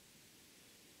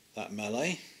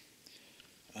melee.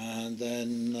 And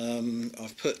then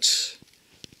I've put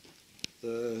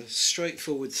the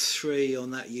straightforward 3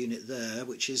 on that unit there,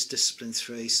 which is discipline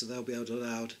 3, so they'll be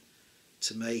allowed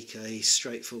to make a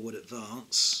straightforward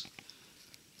advance.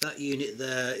 That unit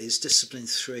there is discipline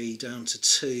 3 down to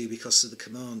 2 because of the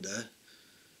commander.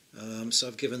 So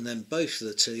I've given them both of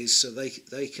the 2s, so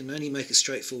they can only make a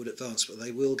straightforward advance, but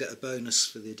they will get a bonus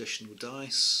for the additional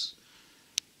dice.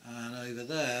 And over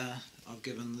there I've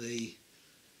given the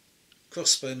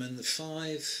crossbowmen the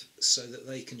 5, so that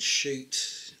they can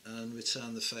shoot and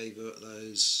return the favour at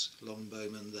those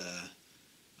longbowmen there.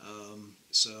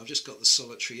 So I've just got the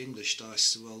solitary English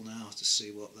dice to roll now to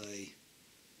see what they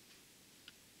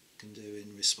can do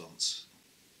in response.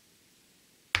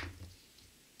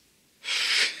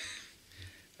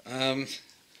 I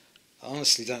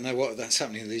honestly don't know what that's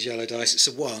happening with these yellow dice. It's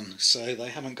a 1, so they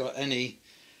haven't got any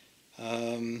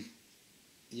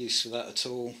use for that at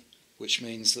all, which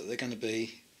means that they're going to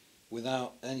be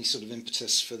without any sort of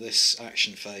impetus for this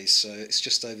action phase. So it's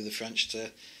just over the French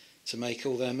to make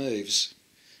all their moves.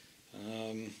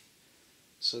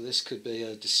 So this could be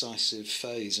a decisive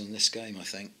phase in this game, I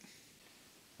think.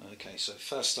 Okay, so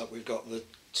first up we've got the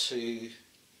two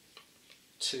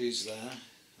twos there,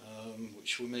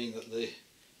 which will mean that the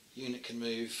unit can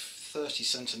move 30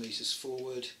 centimetres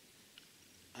forward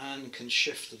and can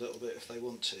shift a little bit if they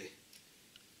want to,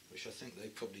 which I think they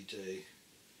probably do.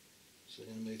 So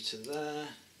we're going to move to there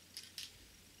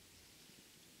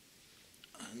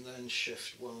and then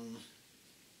shift 1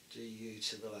 DU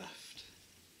to the left.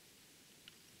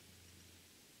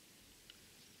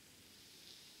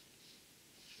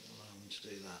 Allow them to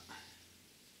do that.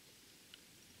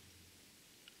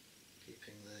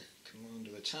 Keeping the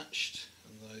commander attached,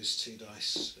 and those two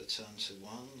dice are turned to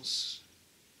ones.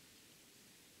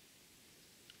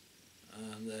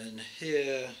 And then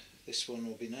here, this one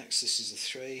will be next. This is a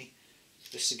 3.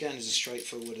 This again is a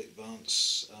straightforward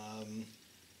advance,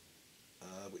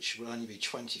 which will only be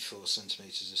 24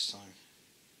 centimetres this time.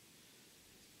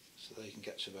 So they can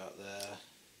get to about there.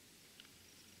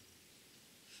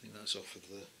 I think that's off of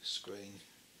the screen,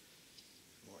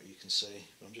 from what you can see.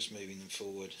 But I'm just moving them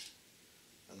forward,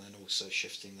 and then also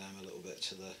shifting them a little bit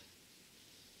to the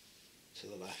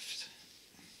left,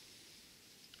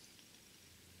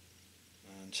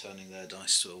 and turning their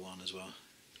dice to a 1 as well.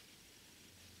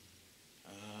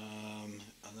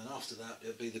 And then after that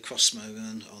it'll be the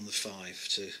crossbowmen on the 5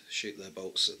 to shoot their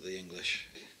bolts at the English.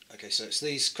 Okay, so it's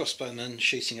these crossbowmen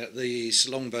shooting at these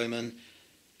longbowmen.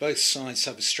 Both sides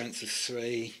have a strength of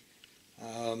 3.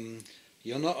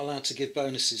 You're not allowed to give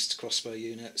bonuses to crossbow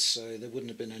units, so there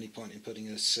wouldn't have been any point in putting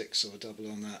a 6 or a double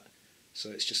on that. So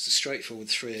it's just a straightforward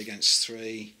 3 against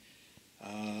 3.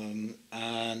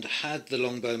 And had the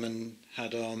longbowmen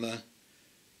had armour,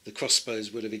 the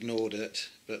crossbows would have ignored it,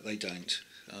 but they don't.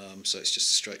 So it's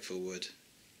just a straightforward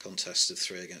contest of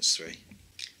 3 against 3.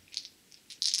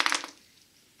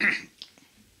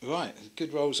 Right,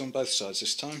 good rolls on both sides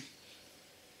this time.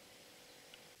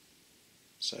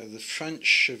 So the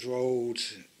French have rolled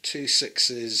 2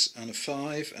 6s and a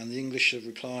 5, and the English have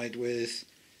replied with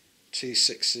 2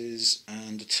 6s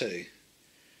and a 2.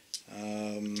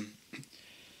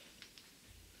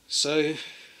 So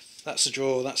that's a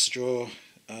draw, that's a draw.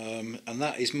 And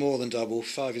that is more than double.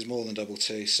 5 is more than double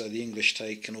 2, so the English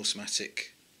take an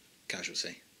automatic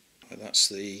casualty. That's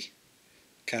the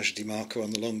casualty marker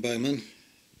on the longbowman.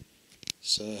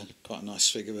 It's quite a nice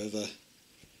figure of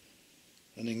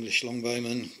an English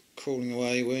longbowman crawling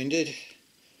away wounded.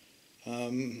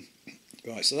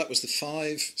 Right, so that was the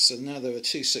 5, so now there are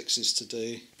 2 6s to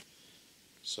do.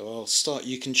 So I'll start,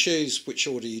 you can choose which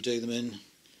order you do them in.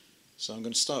 So I'm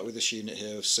going to start with this unit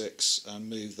here of 6 and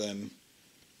move them,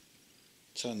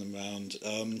 turn them round.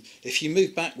 If you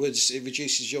move backwards, it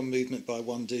reduces your movement by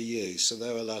 1 DU, so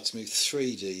they're allowed to move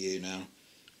 3 DU now,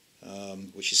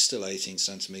 which is still 18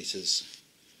 centimetres.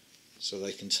 So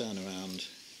they can turn around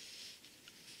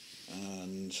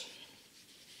and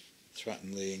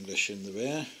threaten the English in the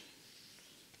rear.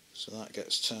 So that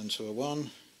gets turned to a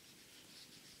 1.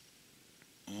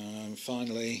 And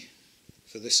finally,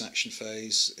 for this action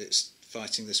phase, it's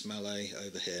fighting this melee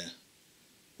over here,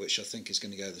 which I think is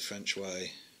going to go the French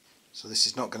way. So this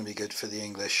is not going to be good for the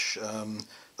English.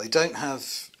 They don't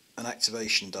have an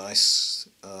activation dice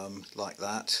like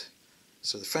that.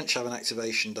 So the French have an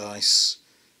activation dice,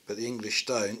 but the English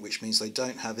don't, which means they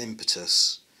don't have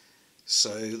impetus.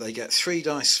 So they get 3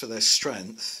 dice for their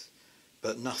strength,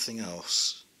 but nothing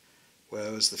else.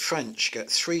 Whereas the French get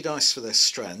 3 dice for their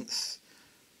strength,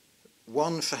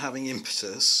 1 for having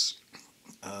impetus,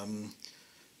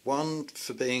 1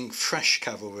 for being fresh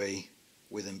cavalry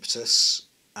with impetus,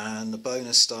 and a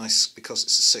bonus dice because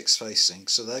it's a 6 facing.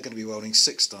 So they're going to be rolling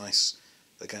 6 dice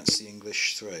against the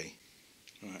English 3.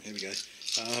 Right, here we go.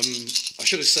 I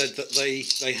should have said that they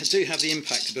do have the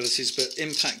impact abilities, but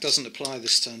impact doesn't apply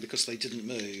this turn because they didn't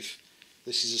move.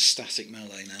 This is a static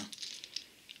melee now.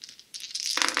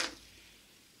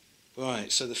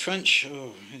 Right, so the French,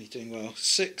 really doing well.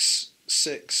 6,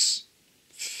 6,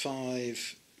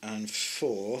 5 and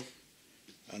 4,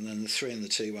 and then the 3 and the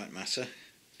 2 won't matter.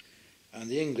 And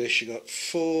the English have got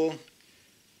 4,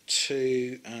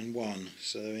 2 and 1,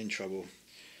 so they're in trouble.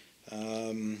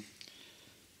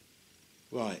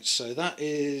 Right, so that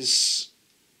is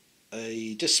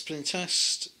a discipline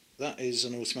test, that is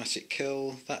an automatic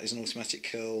kill, that is an automatic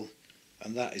kill,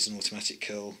 and that is an automatic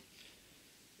kill.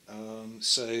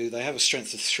 So they have a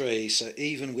strength of 3, so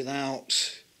even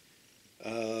without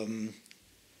the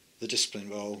discipline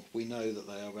roll, we know that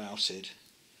they are routed.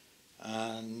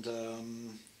 And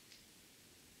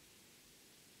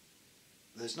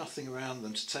there's nothing around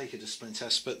them to take a discipline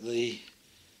test, but the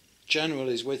general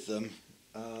is with them,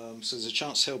 so there's a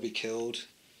chance he'll be killed.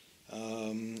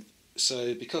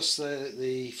 So because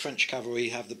the French cavalry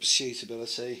have the pursuit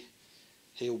ability,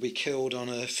 he'll be killed on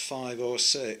a 5 or a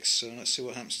 6. So let's see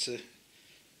what happens to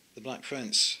the Black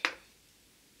Prince.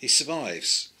 He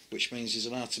survives, which means he's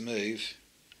allowed to move,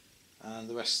 and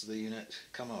the rest of the unit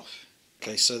come off.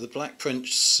 Okay, so the Black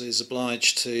Prince is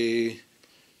obliged to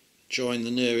join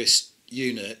the nearest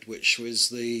unit, which was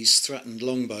these threatened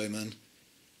longbowmen.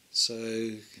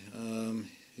 So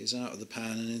he's out of the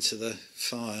pan and into the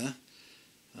fire,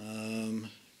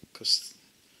 because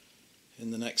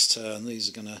in the next turn these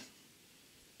are going to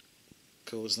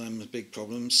cause them big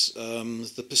problems.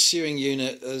 The pursuing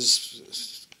unit,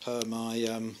 as per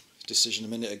my decision a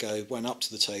minute ago, went up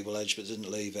to the table edge but didn't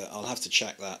leave it. I'll have to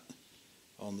check that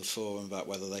on the forum about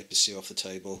whether they pursue off the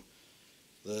table.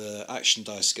 The action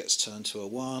dice gets turned to a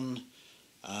 1,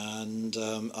 and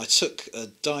I took a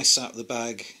dice out of the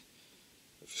bag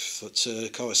to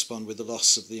correspond with the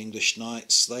loss of the English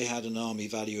knights. They had an army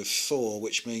value of 4,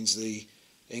 which means the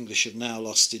English have now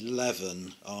lost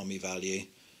 11 army value,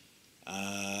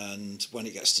 and when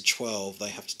it gets to 12 they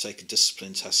have to take a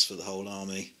discipline test for the whole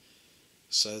army,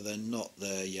 so they're not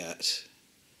there yet.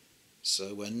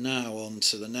 So we're now on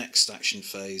to the next action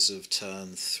phase of turn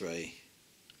 3.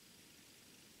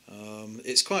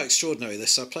 It's quite extraordinary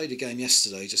this. I played a game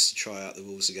yesterday just to try out the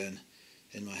rules again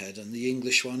in my head, and the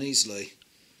English won easily,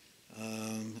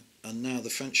 and now the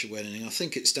French are winning. I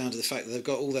think it's down to the fact that they've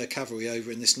got all their cavalry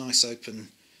over in this nice open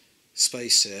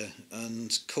space here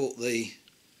and caught the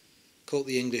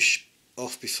English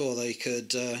off before they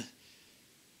could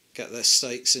get their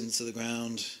stakes into the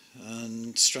ground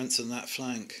and strengthen that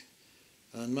flank.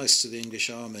 And most of the English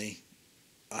army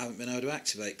I haven't been able to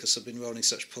activate because I've been rolling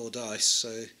such poor dice,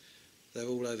 so they're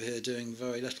all over here doing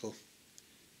very little.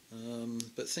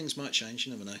 But things might change,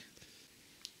 you never know.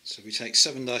 So we take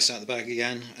 7 dice out of the bag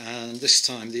again, and this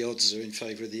time the odds are in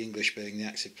favour of the English being the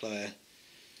active player.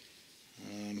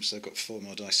 So I've got 4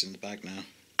 more dice in the bag now.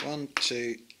 1,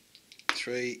 2,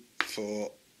 3,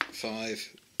 4,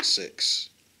 5, 6,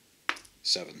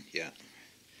 7, yeah.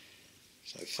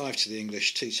 So 5 to the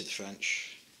English, 2 to the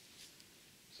French.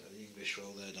 So the English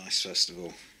roll their dice first of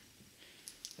all.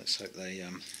 Let's hope they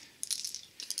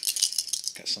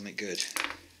get something good.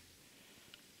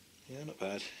 Yeah, not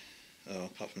bad. Oh,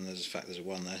 apart from the fact there's a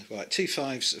 1 there. Right, 2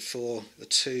 5s, a 4, a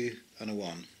 2 and a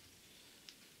 1.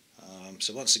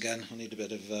 So once again I need a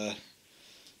bit of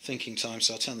thinking time,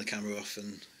 so I'll turn the camera off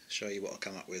and show you what I'll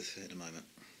come up with in a moment.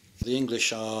 The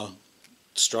English are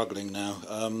struggling now.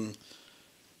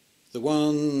 The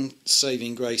one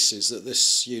saving grace is that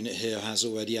this unit here has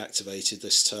already activated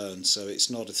this turn, so it's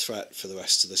not a threat for the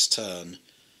rest of this turn.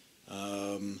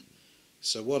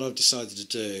 So what I've decided to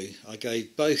do, I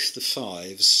gave both the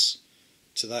 5s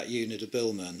to that unit of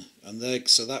billmen, and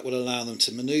so that will allow them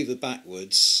to manoeuvre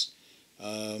backwards.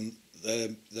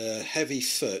 They're heavy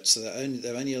foot, so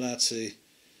they're only allowed to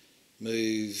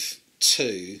move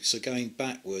 2, so going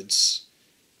backwards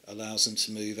allows them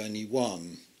to move only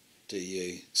 1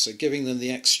 DU. So giving them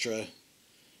the extra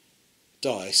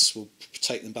dice will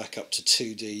take them back up to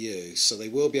 2 DU, so they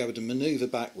will be able to manoeuvre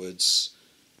backwards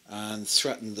and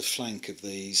threaten the flank of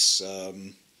these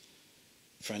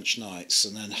French knights,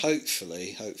 and then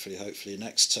hopefully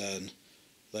next turn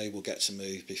they will get to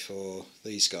move before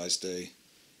these guys do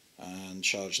and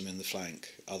charge them in the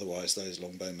flank. Otherwise those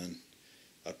longbowmen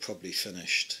are probably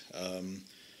finished.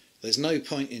 There's no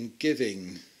point in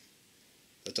giving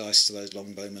the dice to those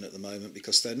longbowmen at the moment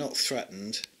because they're not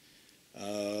threatened.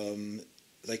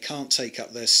 They can't take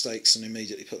up their stakes and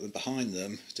immediately put them behind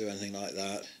them, do anything like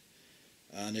that,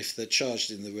 and if they're charged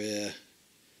in the rear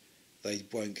they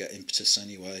won't get impetus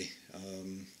anyway.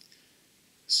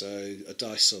 So a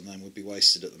dice on them would be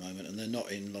wasted at the moment, and they're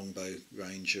not in longbow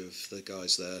range of the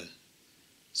guys there,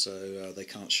 so they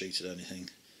can't shoot at anything.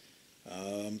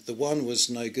 The 1 was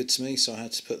no good to me, so I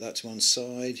had to put that to one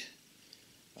side.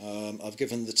 I've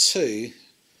given the 2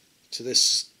 to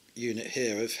this unit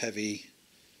here of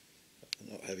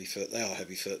not heavy foot, they are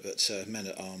heavy foot, but men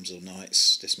at arms or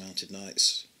knights, dismounted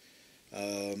knights.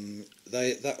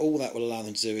 All that will allow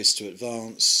them to do is to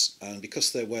advance, and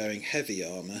because they're wearing heavy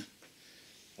armour,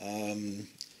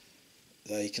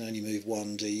 they can only move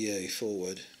 1 DU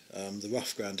forward. The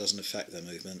rough ground doesn't affect their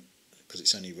movement because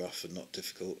it's only rough and not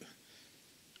difficult,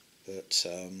 but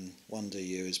 1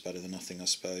 DU is better than nothing, I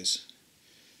suppose.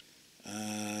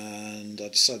 And I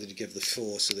decided to give the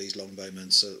 4 to these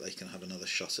longbowmen so that they can have another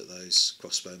shot at those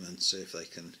crossbowmen, see if they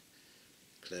can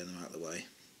clear them out of the way.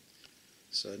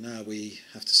 So now we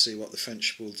have to see what the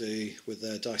French will do with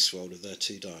their dice roll of their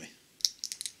 2 die.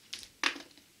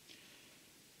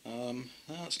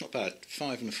 That's not bad,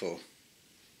 5 and a 4.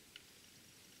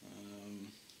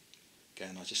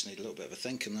 Again, I just need a little bit of a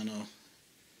think and then I'll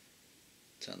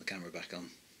turn the camera back on.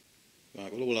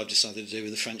 Right, well all I've decided to do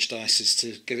with the French dice is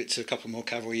to give it to a couple more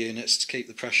cavalry units to keep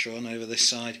the pressure on over this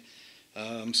side.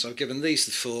 So I've given these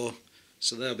the 4,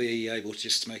 so they'll be able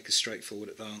just to make a straightforward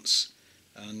advance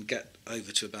and get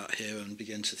over to about here and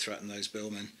begin to threaten those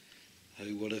billmen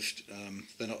who will have,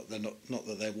 not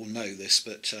that they will know this,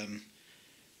 but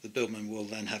the billmen will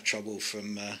then have trouble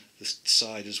from the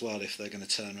side as well if they're going to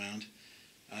turn around.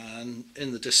 And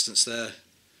in the distance there,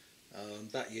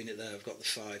 that unit there have got the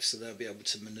 5, so they'll be able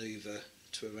to manoeuvre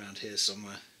to around here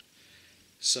somewhere.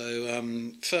 So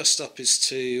first up is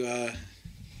to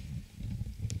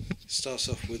start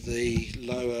off with the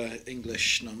lower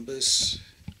English numbers,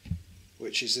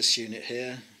 which is this unit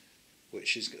here,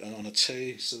 which is on a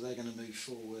 2, so they're going to move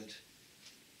forward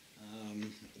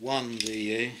 1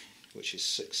 DU, which is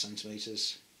 6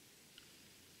 centimetres.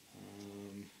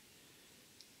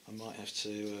 I might have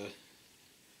to,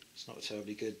 it's not a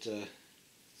terribly good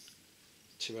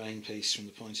terrain piece from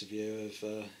the point of view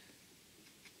of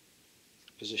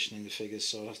positioning the figures,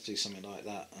 so I'll have to do something like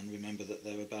that and remember that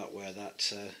they're about where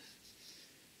that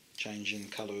change in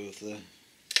colour of the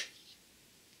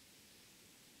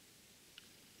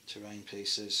terrain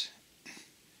piece is.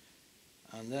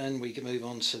 And then we can move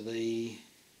on to the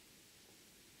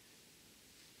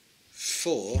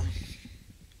 4,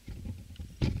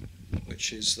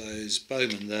 which is those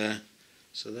bowmen there,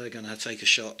 so they're going to take a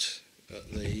shot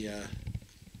at the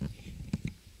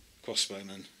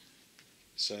crossbowmen.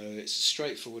 So it's a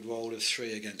straightforward roll of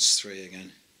 3 against 3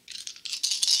 again.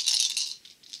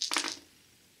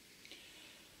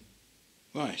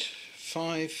 Right,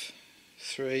 5,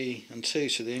 3 and 2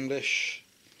 to the English,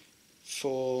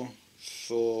 4,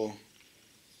 4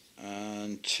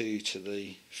 and 2 to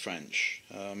the French.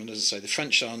 And as I say, the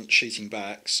French aren't shooting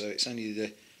back, so it's only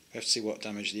we have to see what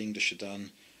damage the English have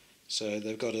done. So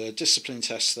they've got a discipline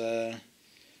test there,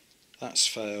 that's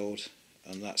failed,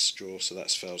 and that's draw, so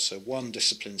that's failed. So 1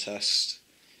 discipline test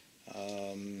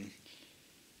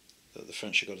that the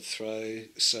French have got to throw.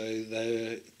 So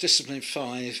they're discipline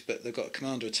 5, but they've got a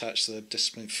commander attached, so they're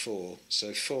discipline 4.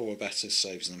 So 4 or better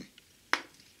saves them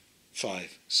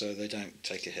 5, so they don't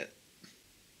take a hit.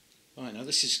 Right, now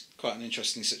this is quite an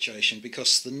interesting situation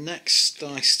because the next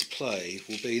dice to play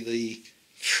will be the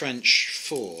French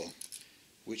 4,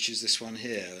 which is this one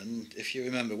here. And if you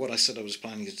remember, what I said I was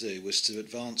planning to do was to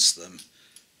advance them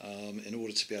in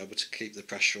order to be able to keep the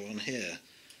pressure on here.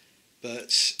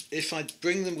 But if I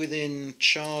bring them within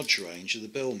charge range of the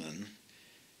billmen,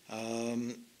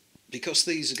 because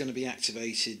these are going to be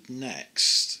activated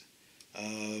next,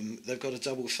 they've got a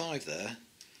double 5 there.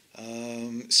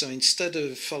 So instead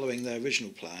of following their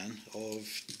original plan of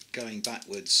going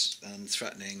backwards and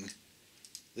threatening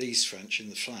these French in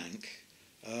the flank,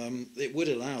 it would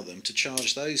allow them to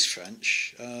charge those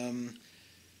French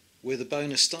with a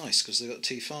bonus dice because they've got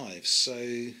 2 5s.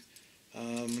 So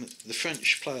the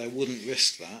French player wouldn't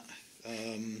risk that.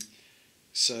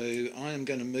 So I am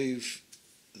going to move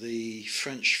the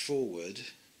French forward,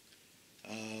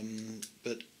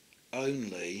 but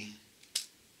only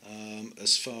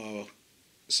as far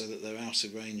so that they're out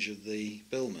of range of the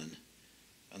billmen.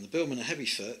 And the billmen are heavy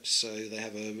foot, so they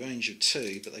have a range of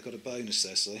 2, but they've got a bonus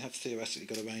there, so they have theoretically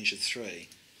got a range of 3.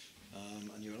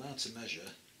 And you're allowed to measure.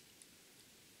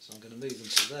 So I'm going to move them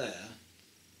to there.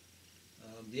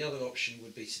 The other option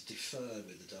would be to defer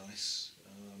with the dice.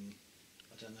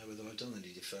 I don't know whether I've done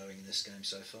any deferring in this game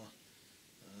so far.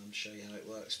 Show you how it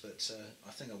works, but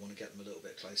I think I want to get them a little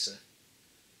bit closer.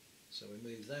 So we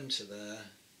move them to there,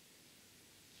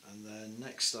 and then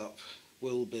next up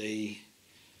will be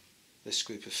this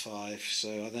group of 5.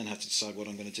 So I then have to decide what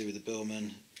I'm going to do with the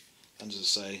billmen, and as I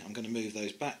say, I'm going to move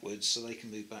those backwards so they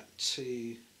can move back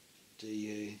 2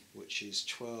 DU, which is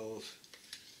 12,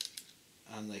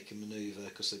 and they can manoeuvre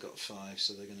because they've got 5,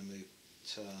 so they're going to move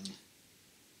turn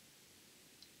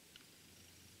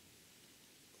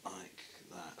like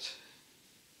that.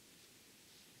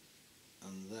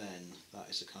 And then that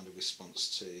is a kind of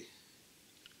response to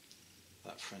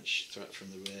that French threat from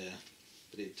the rear,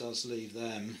 but it does leave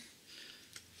them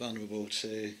vulnerable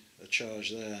to a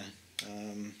charge there.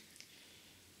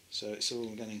 So it's all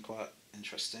getting quite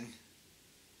interesting.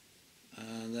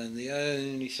 And then the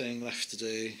only thing left to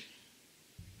do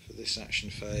for this action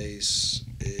phase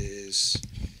is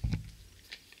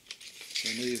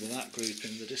manoeuvre that group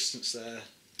in the distance there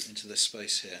into this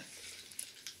space here.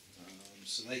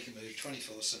 So they can move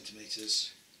 24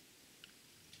 centimetres,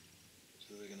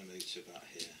 so they're going to move to about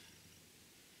here.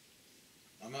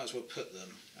 I might as well put them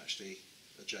actually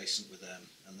adjacent with them,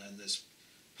 and then there's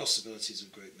possibilities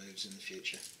of group moves in the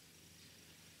future.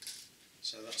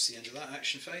 So that's the end of that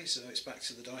action phase, so it's back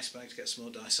to the dice bag to get some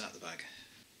more dice out of the bag.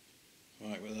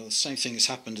 Right, well the same thing has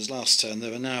happened as last turn.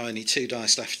 There are now only 2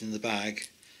 dice left in the bag,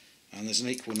 and there's an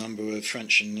equal number of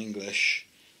French and English,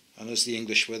 and as the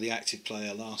English were the active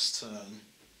player last turn,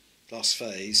 last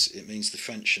phase, it means the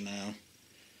French are now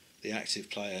the active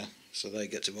player, so they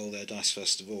get to roll their dice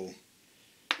first of all.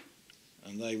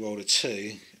 And they rolled a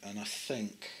 2, and I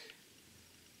think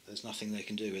there's nothing they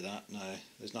can do with that. No,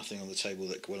 there's nothing on the table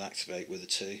that will activate with a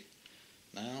 2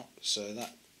 now, so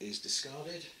that is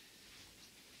discarded.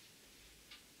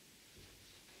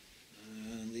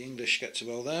 And the English get to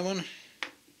roll their one,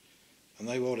 and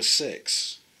they rolled a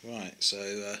 6. Right,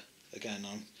 so again,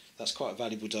 that's quite a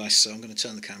valuable dice, so I'm going to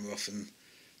turn the camera off and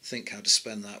think how to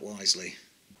spend that wisely.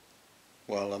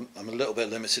 Well, I'm a little bit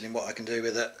limited in what I can do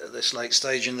with it at this late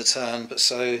stage in the turn, but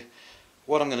so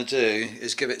what I'm going to do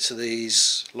is give it to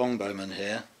these longbowmen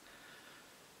here,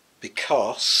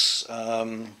 because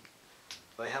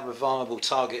they have a viable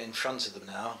target in front of them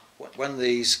now. When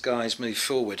these guys move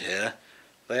forward here,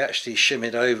 they actually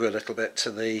shimmied over a little bit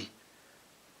to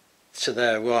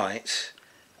their right,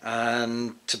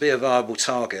 and to be a viable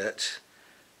target,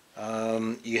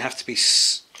 you have to be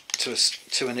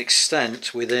to an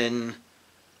extent within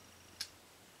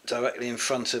directly in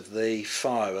front of the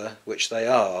firer, which they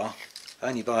are,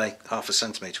 only by half a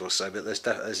centimetre or so, but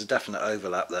there's a definite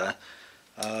overlap there,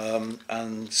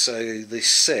 and so the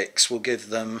 6 will give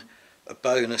them a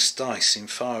bonus dice in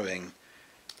firing.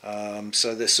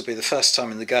 So this will be the first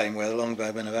time in the game where the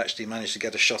longbowmen have actually managed to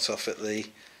get a shot off at the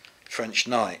French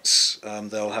knights.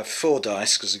 They'll have 4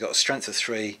 dice because they've got a strength of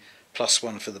 3 plus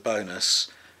 1 for the bonus,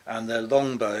 and their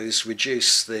longbows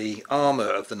reduce the armour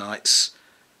of the knights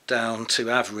down to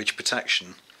average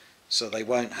protection, so they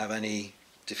won't have any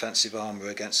defensive armour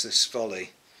against this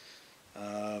volley.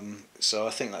 So I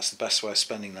think that's the best way of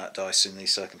spending that dice in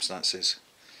these circumstances.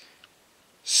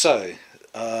 So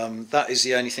that is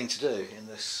the only thing to do in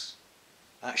this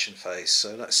action phase,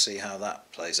 so let's see how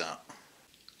that plays out.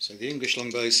 So the English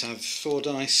longbows have 4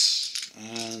 dice,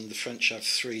 and the French have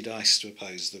 3 dice to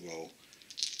oppose the roll.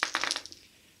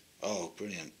 Oh,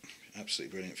 brilliant,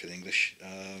 absolutely brilliant for the English.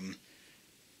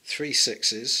 3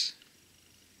 6s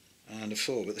and a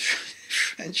 4, but the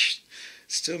French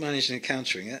still managing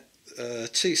countering it.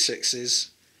 2 6s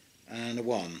and a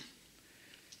 1.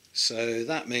 So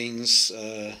that means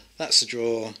that's a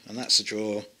draw, and that's a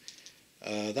draw.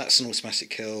 That's an automatic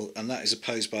kill, and that is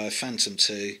opposed by a phantom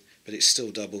 2, but it's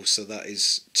still double, so that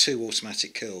is 2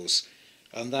 automatic kills.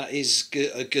 And that is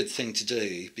a good thing to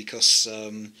do, because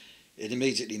it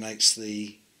immediately makes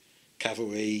the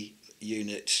cavalry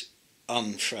unit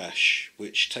unfresh,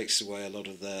 which takes away a lot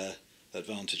of their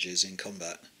advantages in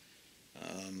combat.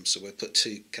 So we'll put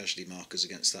 2 casualty markers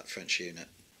against that French unit.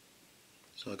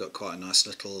 So I got quite a nice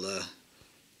little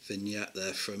vignette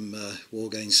there from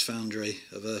Wargames Foundry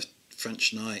of a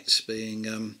French knight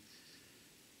being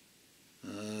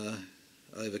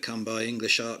overcome by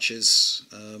English archers.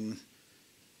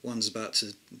 One's about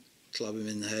to club him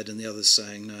in the head, and the other's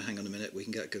saying, no, hang on a minute, we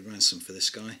can get a good ransom for this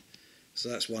guy. So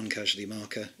that's 1 casualty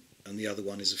marker, and the other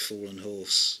one is a fallen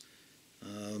horse.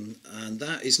 And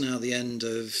that is now the end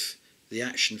of the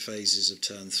action phases of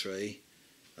turn 3.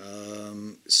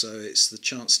 So it's the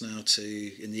chance now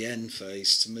to, in the end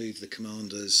phase, to move the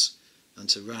commanders and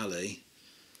to rally.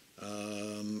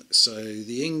 So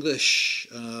the English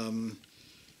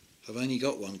have only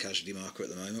got 1 casualty marker at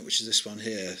the moment, which is this one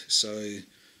here. So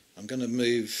I'm going to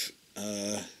move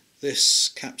this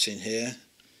captain here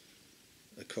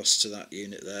across to that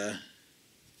unit there,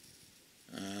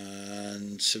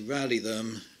 and to rally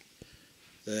them,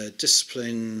 they're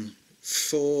discipline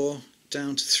 4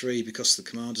 down to 3 because the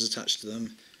commander's attached to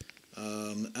them.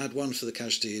 Add 1 for the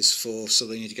casualty is 4, so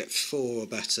they need to get 4 or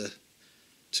better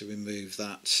to remove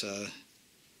that,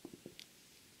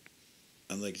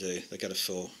 and they do, they get a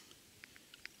 4,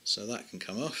 so that can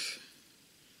come off.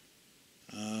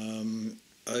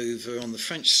 Over on the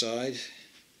French side,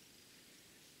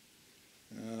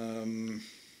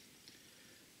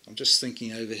 I'm just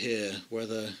thinking over here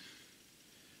whether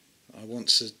I want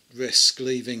to risk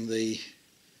leaving the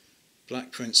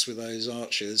Black Prince with those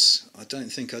archers. I don't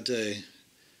think I do,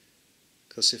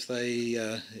 because if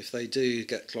they do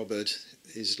get clobbered,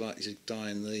 he's likely to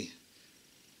die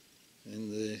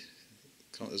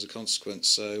as a consequence.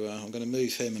 So I'm going to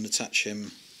move him and attach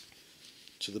him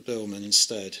to the billmen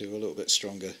instead, who are a little bit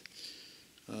stronger.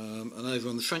 And over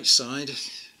on the French side,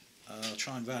 I'll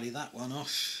try and rally that one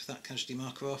off, that casualty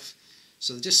marker off.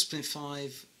 So the discipline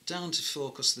 5 down to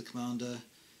 4 cost of the commander,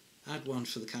 add 1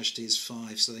 for the casualty is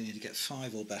 5, so they need to get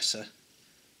 5 or better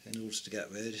in order to get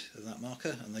rid of that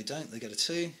marker, and they don't, they get a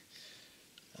 2.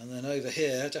 And then over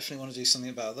here, I definitely want to do something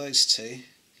about those two.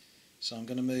 So I'm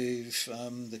going to move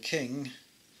the king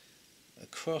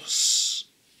across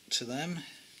to them.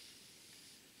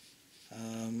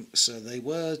 So they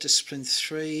were discipline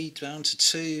 3, down to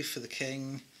 2 for the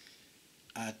king.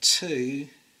 Add 2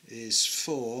 is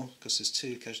 4, because there's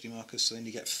 2 casualty markers, so then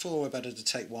you get 4, better to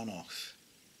take 1 off.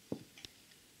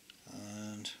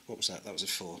 And what was that? That was a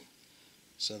 4.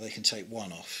 So they can take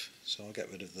 1 off. So I'll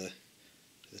get rid of the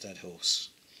dead horse.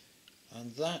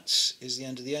 And that is the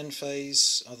end of the end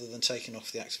phase, other than taking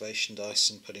off the activation dice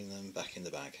and putting them back in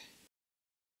the bag.